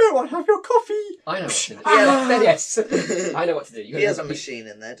what. Zemo, I have your coffee. I know what to do. Yeah. Yes, I know what to do. He has a machine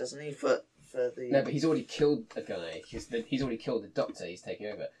in there, doesn't he? For the... No, but he's already killed a guy. He's already killed the doctor. He's taking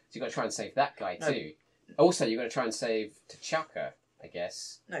over. So you've got to try and save that guy too. Also, you've got to try and save T'Chaka, I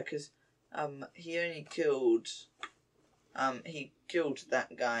guess. No, because he only killed... he killed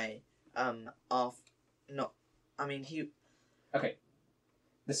that guy Okay.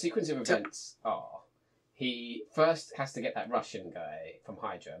 The sequence of events are... He first has to get that Russian guy from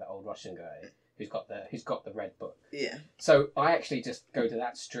Hydra, that old Russian guy, who's got the red book. Yeah. So I actually just go to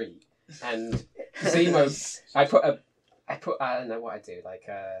that street and Zemo... I don't know what I do, like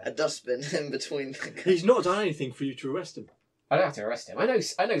a dustbin in between. He's not done anything for you to arrest him. I don't have to arrest him. I know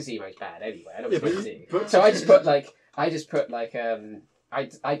Zemo's bad anyway. I know what he's going to do. but- So I just put I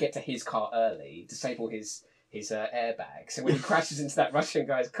get to his car early, disable his airbag. So when he crashes into that Russian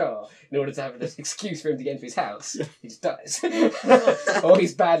guy's car, in order to have this excuse for him to get into his house, he just dies. Or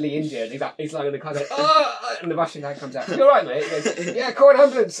he's badly injured. He's lying in the car going, "Oh!" And the Russian guy comes out. "You all right, mate?" He goes, "Yeah, call an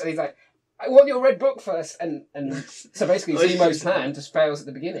ambulance." And he's like, "I want your red book first." And so basically Zemo's plan just fails at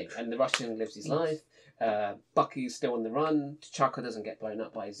the beginning, and the Russian lives his life. Bucky's still on the run. T'Chaka doesn't get blown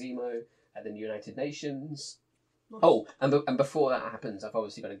up by Zemo at the United Nations. Oh, and before that happens, I've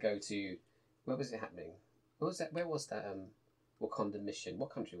obviously got to go to... Where was it happening? Where was that Wakanda mission?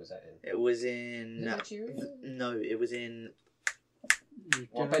 What country was that in? It was in... Nigeria? No, it was in...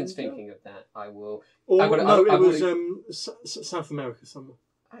 While Ben's thinking of that, I will... It was South America somewhere.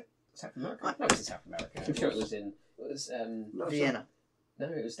 South America? No, it was in South America. I'm sure it was in... Vienna. No,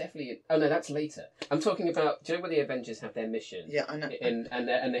 it was definitely... Oh, no, that's later. I'm talking about... Do you know where the Avengers have their mission? Yeah, I know.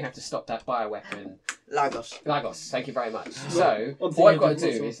 And they have to stop that bioweapon... Lagos, thank you very much. So, what I've got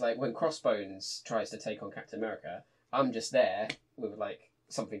to do is, like, when Crossbones tries to take on Captain America, I'm just there with, like,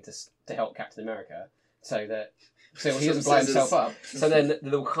 something to help Captain America, so he doesn't blow himself up. So then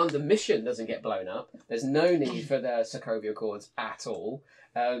the Wakanda mission doesn't get blown up. There's no need for the Sokovia Accords at all.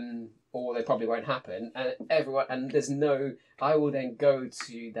 Or they probably won't happen. And there's no... I will then go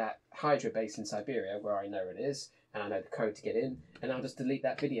to that Hydra base in Siberia, where I know it is, and I know the code to get in, and I'll just delete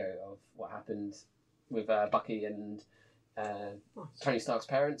that video of what happened with Bucky and Tony Stark's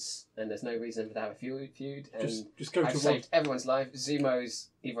parents, and there's no reason for to have a feud. And just go I've to saved everyone's life. Zemo's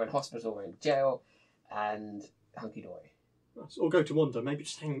either in hospital or in jail, and hunky-dory. Or go to Wanda. Maybe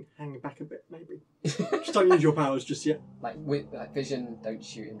just hang back a bit, maybe. Just don't use your powers just yet. Like Vision, don't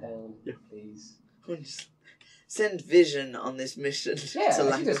shoot him down, please. Send Vision on this mission. Yeah,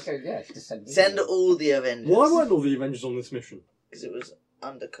 to she just send Vision. Send all the Avengers. Why weren't all the Avengers on this mission? Because it was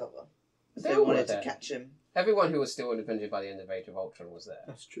undercover. They They all wanted were to there. catch him. Everyone who was still an Avenger by the end of Age of Ultron was there.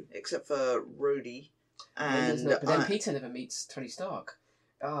 That's true. Except for Rhodey. And But then Peter never meets Tony Stark.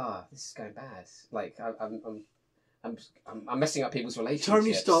 This is going bad. Like I'm messing up people's relationships.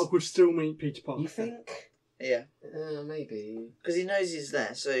 Tony Stark would still meet Peter Parker. You think? yeah, Maybe. because he knows he's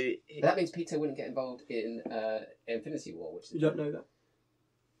there. So But that means Peter wouldn't get involved in Infinity War, which is... You don't know that.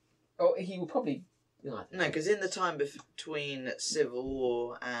 Oh, he will probably... No, because in the time between Civil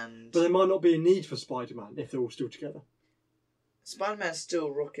War and But there might not be a need for Spider-Man if they're all still together. Spider-Man's still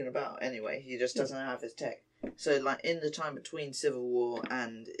rocking about anyway. He just doesn't have his tech. So like in the time between Civil War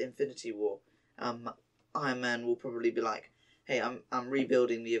and Infinity War, Iron Man will probably be like, "Hey, I'm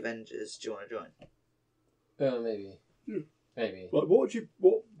rebuilding the Avengers. Do you want to join?" Maybe. Maybe. Like, what would you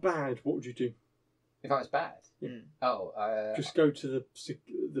do? If I was bad? Yeah. Just go to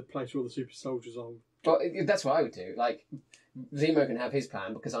the place where all the super soldiers are. Well, that's what I would do. Like, Zemo can have his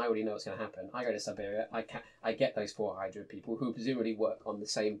plan because I already know what's going to happen. I go to Siberia. I get those 4 Hydra people who presumably work on the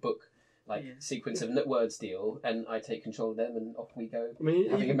same book, sequence of words deal, and I take control of them, and off we go,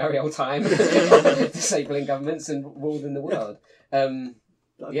 having a merry old time, disabling governments and ruling the world.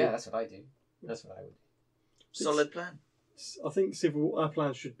 That's what I do. That's what I would do. Solid plan. I think our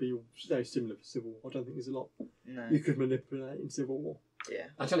plans should be very similar for Civil War. I don't think there's a lot you could manipulate in Civil War. Yeah.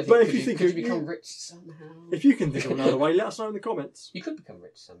 I'm trying to think, could you become rich somehow? If you can think of another way, let us know in the comments. You could become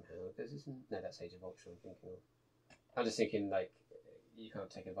rich somehow. That's Age of Ultron. I'm just thinking, like, you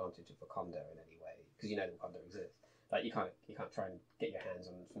can't take advantage of Wakanda in any way because you know that Wakanda exists. Like, you can't try and get your hands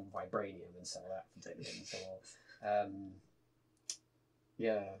on some vibranium and sell that for billions. Or,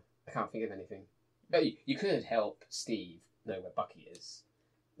 I can't think of anything. Oh, you could help Steve know where Bucky is,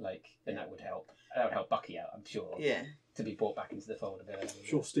 like, and that would help. That would help Bucky out, I'm sure. Yeah. To be brought back into the fold a bit. I'm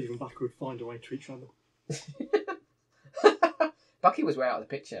sure Steve and Bucky would find a way to each other. Bucky was way out of the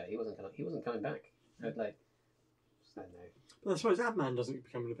picture. He wasn't coming back. I don't know. But I suppose Ant-Man doesn't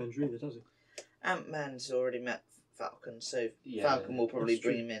become an Avenger either, does he? Ant-Man's already met Falcon, so Falcon will probably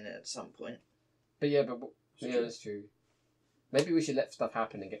bring him in at some point. But that's true. Maybe we should let stuff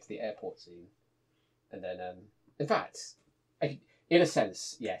happen and get to the airport scene, and then, in fact, in a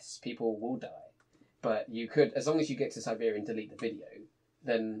sense, yes, people will die. But you could, as long as you get to Siberia and delete the video,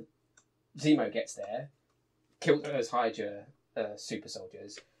 then Zemo gets there, kills those Hydra super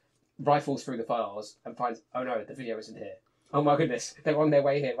soldiers, rifles through the files, and finds, oh no, the video isn't here. Oh my goodness, they're on their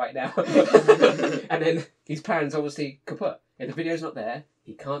way here right now. And then his plan's obviously kaput. If the video's not there,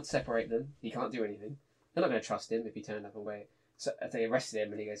 he can't separate them, he can't do anything. They're not going to trust him if he turned up away. So they arrested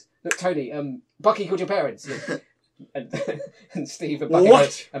him and he goes, look, Tony, Bucky killed your parents. And Steve and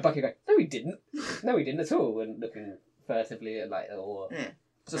Bucky go, no, he didn't. No, he didn't at all. And looking furtively at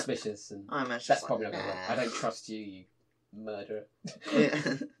suspicious. And that's probably not going to work. I don't trust you, you murderer.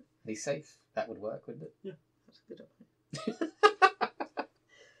 Yeah. He's safe. That would work, wouldn't it? Yeah, that's a good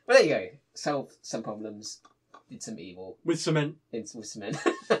But there you go. Solved some problems. Did some evil. With cement. With cement.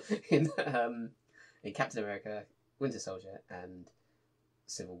 in Captain America, Winter Soldier, and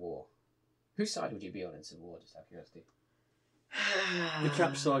Civil War. Whose side would you be on in Civil War, just out of curiosity? The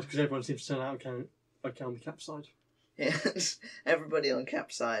Cap side, because everyone seems to turn out okay on the Cap side. Yeah, everybody on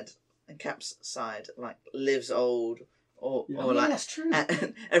Cap's side, and Cap's side, like, lives old, or like... that's true.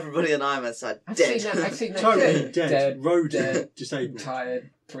 Everybody on Iron Man's side, dead. I've seen that. Totally dead. Road dead. Disabled. Tired.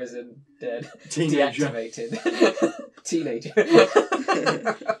 Prison. Dead. Teenager. Deactivated. Teenager.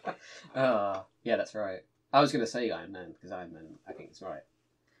 Yeah, that's right. I was going to say Iron Man, because Iron Man, I think, is right.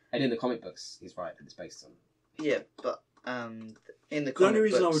 And in the comic books, he's right that it's based on. Yeah, but in the comic books... The only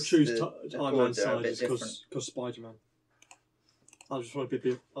reason I would choose Iron Man's are a side bit is because Spider-Man. I just want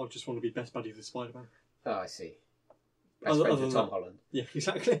to be best buddy with Spider-Man. Oh, I see. Best friend with Tom Holland. Yeah,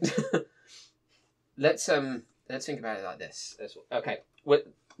 exactly. Let's think about it like this. Okay,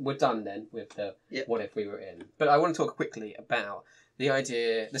 we're done then with the what if we were in. But I want to talk quickly about the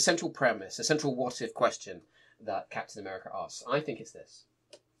idea, the central premise, the central what if question that Captain America asks. I think it's this.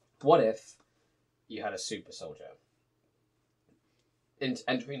 What if you had a super soldier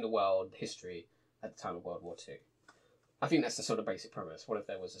entering the world history at the time of World War II? I think that's the sort of basic premise. What if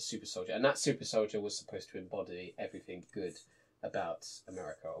there was a super soldier? And that super soldier was supposed to embody everything good about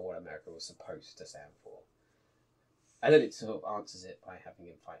America, or what America was supposed to stand for. And then it sort of answers it by having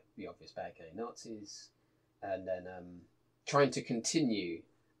him fight the obvious bad guy Nazis, and then trying to continue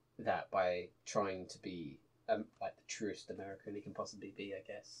that by trying to be like the truest American he can possibly be, I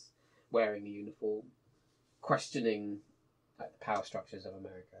guess. Wearing a uniform, questioning like the power structures of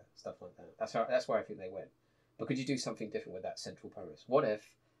America, stuff like that. That's where I think they went. But could you do something different with that central premise? What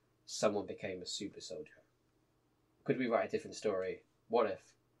if someone became a super soldier? Could we write a different story? What if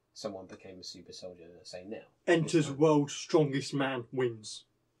someone became a super soldier, say now? Enters world's strongest man, wins.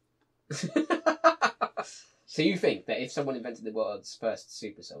 So you think that if someone invented the world's first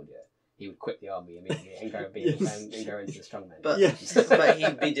super soldier, he would quit the army immediately and go and go into the strongman? But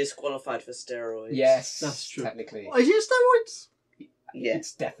he'd be disqualified for steroids. Yes, that's true. Technically, is it steroids? Yeah,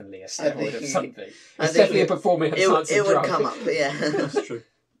 it's definitely a steroid of something. It's definitely a performance enhancing drug. It would come up, yeah. That's true.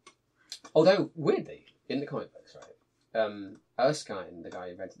 Although weirdly, in the comic books, right, Erskine, the guy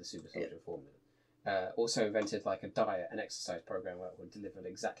who invented the super soldier formula, also invented like a diet and exercise program that would deliver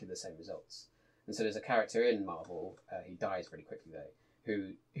exactly the same results. And so there's a character in Marvel, he dies really quickly though,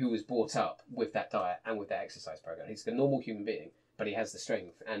 who was brought up with that diet and with that exercise program. He's a normal human being, but he has the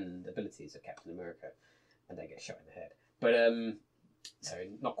strength and abilities of Captain America, and they get shot in the head. But so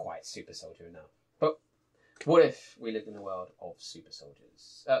not quite super soldier enough. But what if we lived in a world of super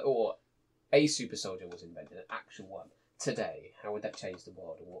soldiers, or a super soldier was invented, an actual one today? How would that change the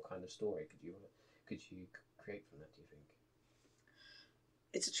world, and what kind of story could you create from that? Do you think?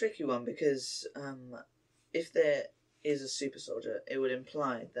 It's a tricky one because if there is a super soldier, it would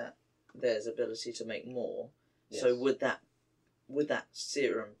imply that there's ability to make more. Yes. So would that would that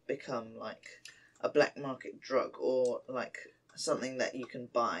serum become like a black market drug or like something that you can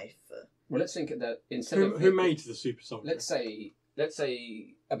buy for? Well, let's think that instead who made the super soldier? Let's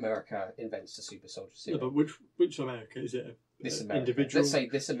say America invents the super soldier No, serum. but which America is it? This America. Individual. Let's say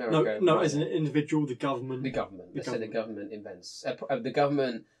this America. No, as an individual, the government. The government. Let's say the government. government invents. The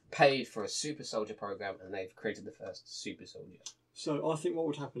government paid for a super soldier program, and they've created the first super soldier. So I think what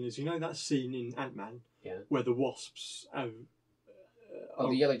would happen is, you know, that scene in Ant-Man, Yeah. where the wasps, The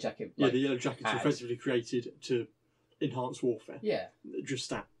yellow jacket. the yellow jackets had. were effectively created to enhance warfare. Yeah. Just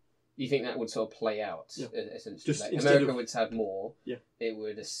that. You think that would sort of play out? Yeah. Essentially, Just like instead America of- would have more. Yeah. It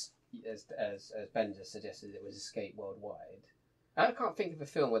would, as Ben just suggested, it would escape worldwide. I can't think of a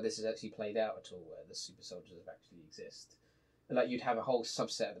film where this is actually played out at all, where the super soldiers have actually exist. Like you'd have a whole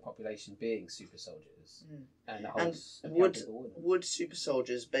subset of the population being super soldiers, and a whole And account would people wouldn't. would super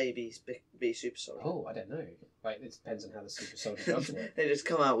soldiers babies be super soldiers? Oh, I don't know. Like it depends on how the super soldier drugs work. They just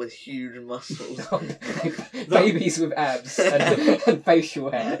come out with huge muscles. Babies with abs and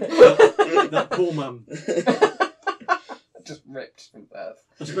facial hair, That poor mum. just ripped from birth.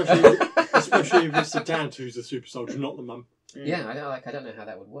 Especially if it's the dad who's the super soldier, not the mum. Yeah, I don't know how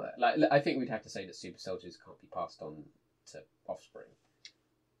that would work. Like, I think we'd have to say that super soldiers can't be passed on to offspring.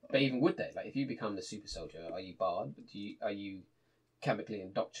 But even would they? Like, if you become the super soldier, are you barred? Are you chemically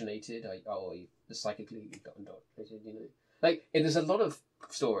indoctrinated? Are you psychically indoctrinated? You know, like there's a lot of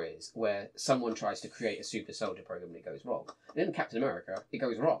stories where someone tries to create a super soldier program and it goes wrong. And in Captain America, it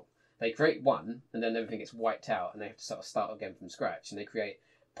goes wrong. They create one, and then everything gets wiped out, and they have to sort of start again from scratch. And they create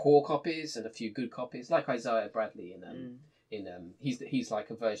poor copies and a few good copies, like Isaiah Bradley he's like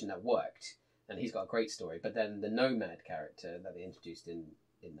a version that worked, and he's got a great story. But then the Nomad character that they introduced in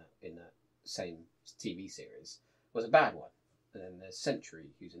that same TV series was a bad one. And then there's Sentry,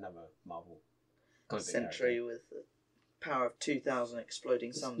 who's another Marvel comic book Sentry character, with the power of 2,000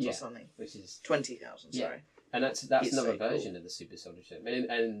 exploding suns or something. which is 20,000, sorry. and that's It's another so cool. version of the super soldier ship.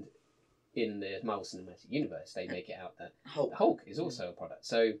 And in the Marvel Cinematic Universe, they make it out that Hulk is also a product.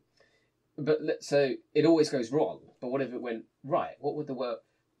 So it always goes wrong. But what if it went right? What would the work?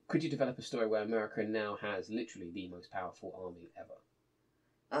 Could you develop a story where America now has literally the most powerful army ever?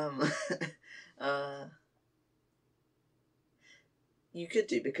 You could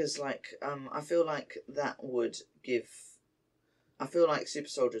do, because like I feel like that would give. I feel like super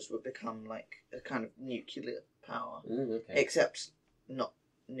soldiers would become like a kind of nuclear power, Okay. except not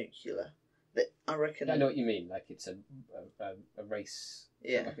nuclear. That I reckon. I know what you mean. Like it's a race.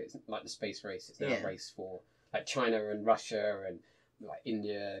 Yeah. Like it's like the space race. It's now Yeah. a race for like China and Russia and like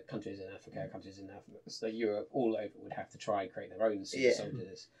India, countries in Africa, countries in Africa. So Europe, all over would have to try and create their own super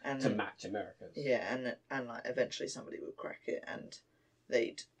soldiers and to match America's. Yeah, and like eventually somebody would crack it, and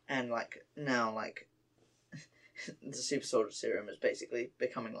they'd like now like the super soldier serum is basically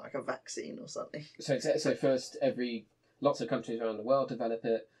becoming like a vaccine or something. So first, lots of countries around the world develop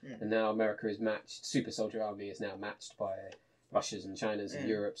it, and now America is matched. Super soldier army is now matched by Russia's and China's and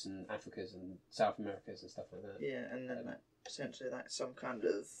Europe's and Africa's and South America's and stuff like that. Yeah, and then essentially that's some kind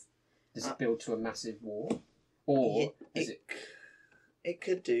of. Does it build to a massive war, or is it? It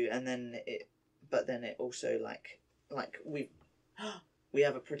could do, and then but then it also like we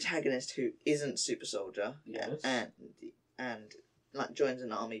have a protagonist who isn't super soldier, Yes. and like joins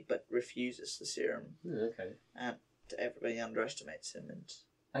an army but refuses the serum, Okay. and everybody underestimates him, and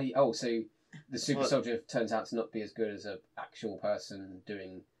So the super soldier turns out to not be as good as an actual person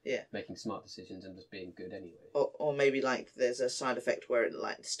making smart decisions and just being good anyway. or maybe like there's a side effect where it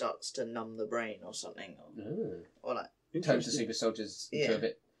like starts to numb the brain or something, or like Turns the super soldiers into a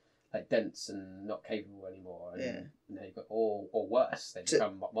bit like dense and not capable anymore, and now you've got or worse, they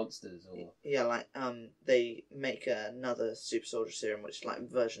become monsters. Or like they make another super soldier serum, which is like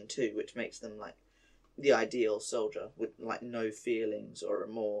version 2, which makes them like the ideal soldier with like no feelings or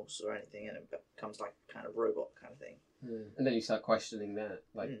remorse or anything, and it becomes like kind of robot kind of thing. And then you start questioning that,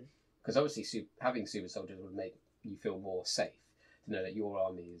 like, because obviously having super soldiers would make you feel more safe to know that your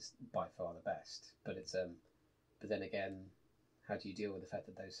army is by far the best. But it's but then again, how do you deal with the fact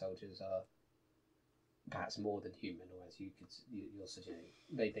that those soldiers are perhaps more than human, or as you're suggesting,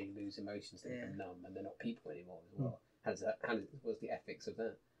 they lose emotions, they become numb, and they're not people anymore as well. What's the ethics of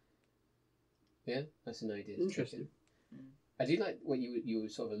that? Yeah, that's an idea. Interesting. I do like what you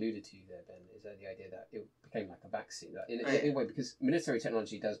sort of alluded to there, Ben, is that the idea that it became like a vaccine. Like in a way, because military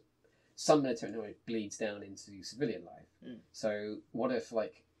technology some military technology bleeds down into civilian life. So what if,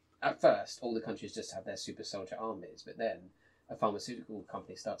 like, at first, all the countries just have their super soldier armies, but then a pharmaceutical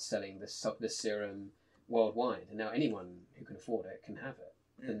company starts selling the serum worldwide, and now anyone who can afford it can have it.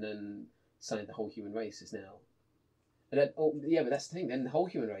 And then suddenly the whole human race is now... And then, but that's the thing. Then the whole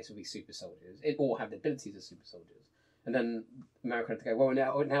human race will be super soldiers. It all have the abilities of super soldiers. And then America had to go, well,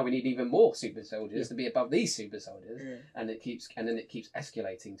 now we need even more super soldiers to be above these super soldiers. Yeah. And it keeps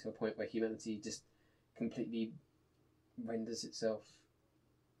escalating to a point where humanity just completely renders itself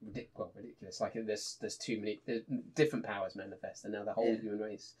ridiculous. Like there's too many different powers manifest, and now the whole human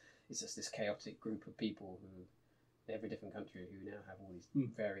race is just this chaotic group of people who, in every different country, who now have all these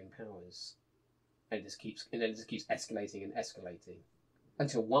varying powers, and it just keeps escalating and escalating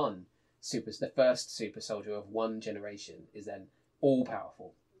until the first super soldier of one generation is then all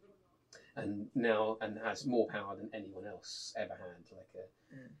powerful, and has more power than anyone else ever had,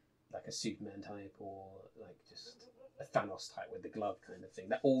 like a Superman type, or like just a Thanos type with the glove kind of thing.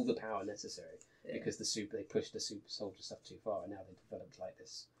 That all the power necessary because they pushed the super soldier stuff too far, and now they developed like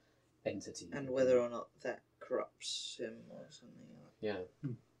this entity. And whether or not that corrupts him or something like that. Yeah,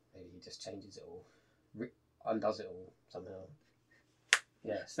 maybe he just changes it all, undoes it all somehow.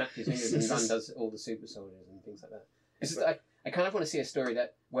 Yeah, snaps his fingers and undoes all the super soldiers and things like that. It's just, I kind of want to see a story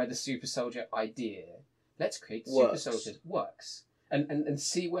where the super soldier idea, let's create super soldiers, works. And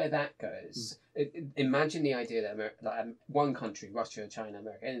see where that goes. Imagine the idea that one country, Russia, China,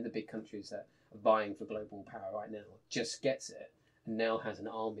 America, any of the big countries that are vying for global power right now, just gets it and now has an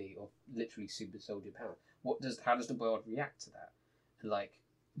army of literally super soldier power. How does the world react to that? Like,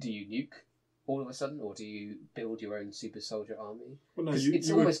 do you nuke all of a sudden, or do you build your own super soldier army? Well, no, it's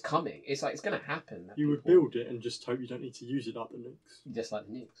almost coming. It's like it's going to happen. You would build it and just hope you don't need to use it like the nukes. Just like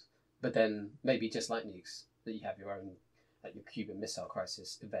the nukes, but then maybe just like nukes, that you have your own, like your Cuban Missile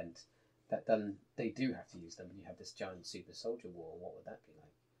Crisis event. That then they do have to use them, and you have this giant super soldier war. What would that be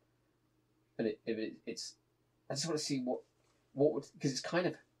like? And it's. I just want to see what would, because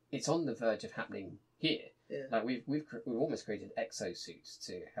it's on the verge of happening here. Yeah. Like we've almost created exosuits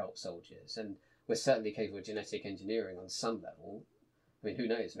to help soldiers, and we're certainly capable of genetic engineering on some level. I mean, who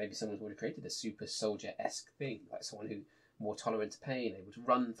knows? Maybe someone would have created a super soldier-esque thing, like someone who more tolerant to pain, able to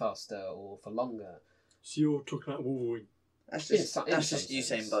run faster or for longer. So you're talking about Wolverine. That's just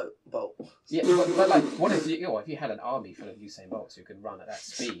Usain Bolt. Yeah, but like, what if you had an army full of Usain Bolts who could run at that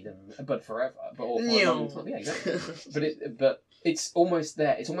speed, but forever, but all for a long time? Yeah, exactly. but it's almost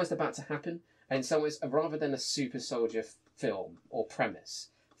there. It's almost about to happen. And in some ways, rather than a super soldier film or premise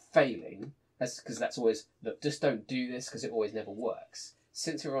failing, because that's always, look, just don't do this because it always never works.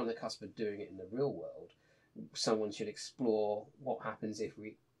 Since we're on the cusp of doing it in the real world, someone should explore what happens if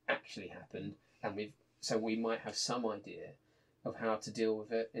we actually happen, and we might have some idea of how to deal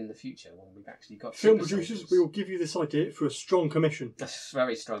with it in the future when we've actually got film producers. We will give you this idea for a strong commission. A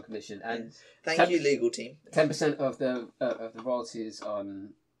very strong commission, and thank you, legal team. 10% of the royalties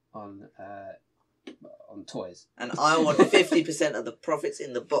on toys. And I want 50% of the profits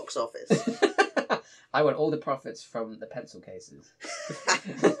in the box office. I want all the profits from the pencil cases.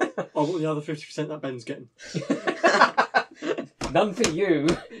 I want the other 50% that Ben's getting. None for you,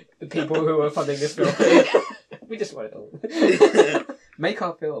 the people who are funding this film. We just want it all. Make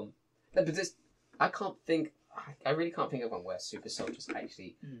our film. But I really can't think of one where super soldiers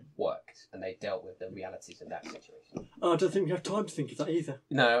actually worked and they dealt with the realities of that situation. I don't think we have time to think of that either.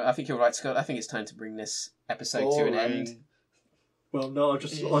 No, I think you're right, Scott. I think it's time to bring this episode to an end. Well, no, I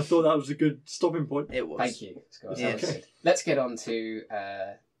thought that was a good stopping point. It was. Thank you, Scott. Yes. Okay. Let's get on to...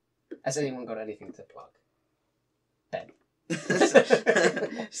 has anyone got anything to plug? Ben.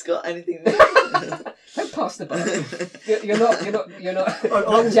 Scott, anything? Don't pass the buck. You're not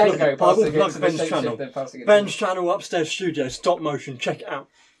Django passing it to the channel. Ben's channel, Upstairs Studios, stop motion. Check it out.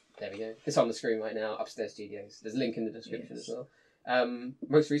 There we go. It's on the screen right now. Upstairs Studios. There's a link in the description as well.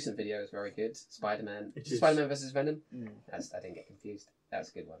 Most recent video is very good. Spider-Man versus Venom. I didn't get confused. That was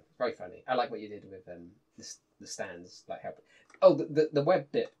a good one. Very funny. I like what you did with the stands, like help. Oh, the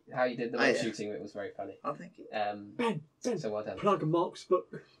web bit. How you did the web shooting. It was very funny. Oh, thank you. Ben, so well done. Plug Mark's book.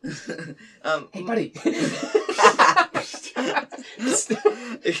 Hey, buddy.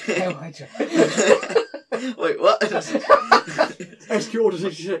 Hail Hydra. Wait, what? SQ Order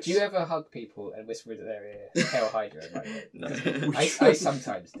 66. Do you ever hug people and whisper into their ear, Hail Hydra? No. I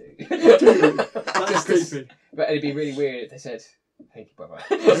sometimes do. That's creepy. But it'd be really weird if they said, thank you, brother.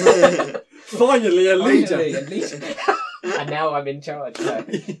 Finally, a leader. And now I'm in charge. So,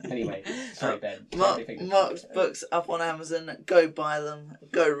 anyway, sorry, Ben. Mark's books up on Amazon. Go buy them.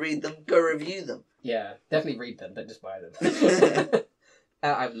 Go read them. Go review them. Yeah, definitely read them. Don't just buy them.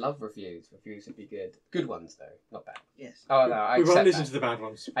 I love reviews. Reviews would be good. Good ones, though. Not bad. Yes. Oh, no, I we won't listen that. to the bad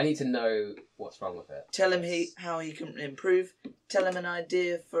ones. I need to know what's wrong with it. Tell him how he can improve. Tell him an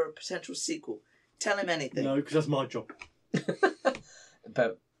idea for a potential sequel. Tell him anything. No, because that's my job.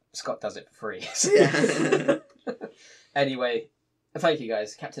 But Scott does it for free. Yeah. Anyway, thank you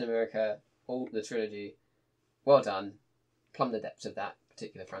guys. Captain America, all the trilogy, well done. Plumb the depths of that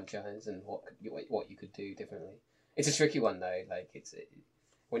particular franchise and what you could do differently. It's a tricky one though. Like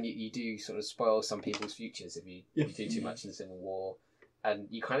when you do sort of spoil some people's futures if you do too much in Civil War, and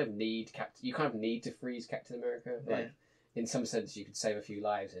you kind of need to freeze Captain America. Like in some sense, you could save a few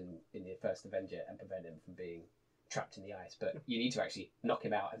lives in the first Avenger and prevent him from being trapped in the ice, but you need to actually knock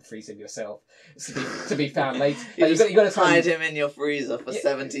him out and freeze him yourself to be found later. You got to hide him in your freezer for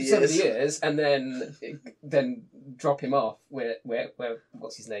 70 years. 70 years, and then drop him off where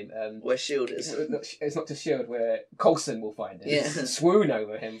what's his name? Where S.H.I.E.L.D. is. It's not just S.H.I.E.L.D. where Coulson will find him. Yeah. Swoon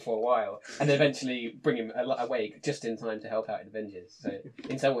over him for a while, and then eventually bring him away just in time to help out in Avengers. So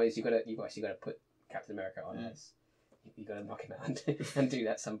in some ways, you've actually got to put Captain America on ice. You've got to knock him out and do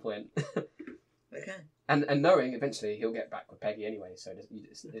that at some point. Okay. And knowing eventually he'll get back with Peggy anyway, so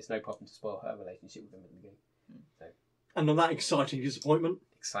there's no problem to spoil her relationship with him at the beginning. So. And on that exciting disappointment.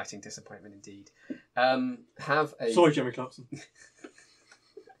 Exciting disappointment indeed. Sorry, Jeremy Clarkson.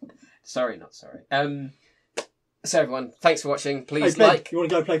 Sorry, not sorry. So everyone, thanks for watching. Please Ben, like. You want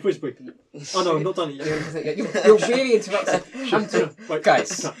to go play Frisbee? Oh no, I'm not done it yet. You're really interrupting. Wait,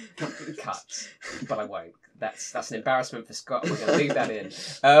 guys, cut. But I won't. That's an embarrassment for Scott. We're going to leave that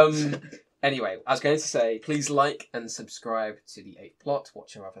in. Anyway, I was going to say, please like and subscribe to The Eighth Plot.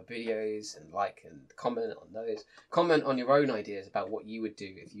 Watch our other videos and like and comment on those. Comment on your own ideas about what you would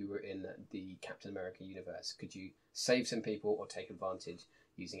do if you were in the Captain America universe. Could you save some people or take advantage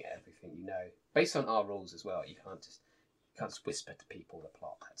using everything you know? Based on our rules as well. You can't just whisper to people the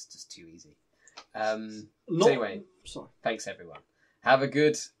plot. That's just too easy. So anyway, thanks everyone. Have a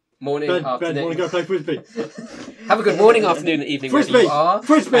good morning, afternoon. Ben, want to go play Frisbee? Have a good morning, afternoon, and evening Frisbee! wherever you are.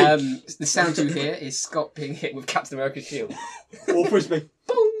 Frisbee! The sound you hear is Scott being hit with Captain America's shield. Or Frisbee.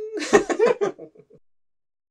 Boom!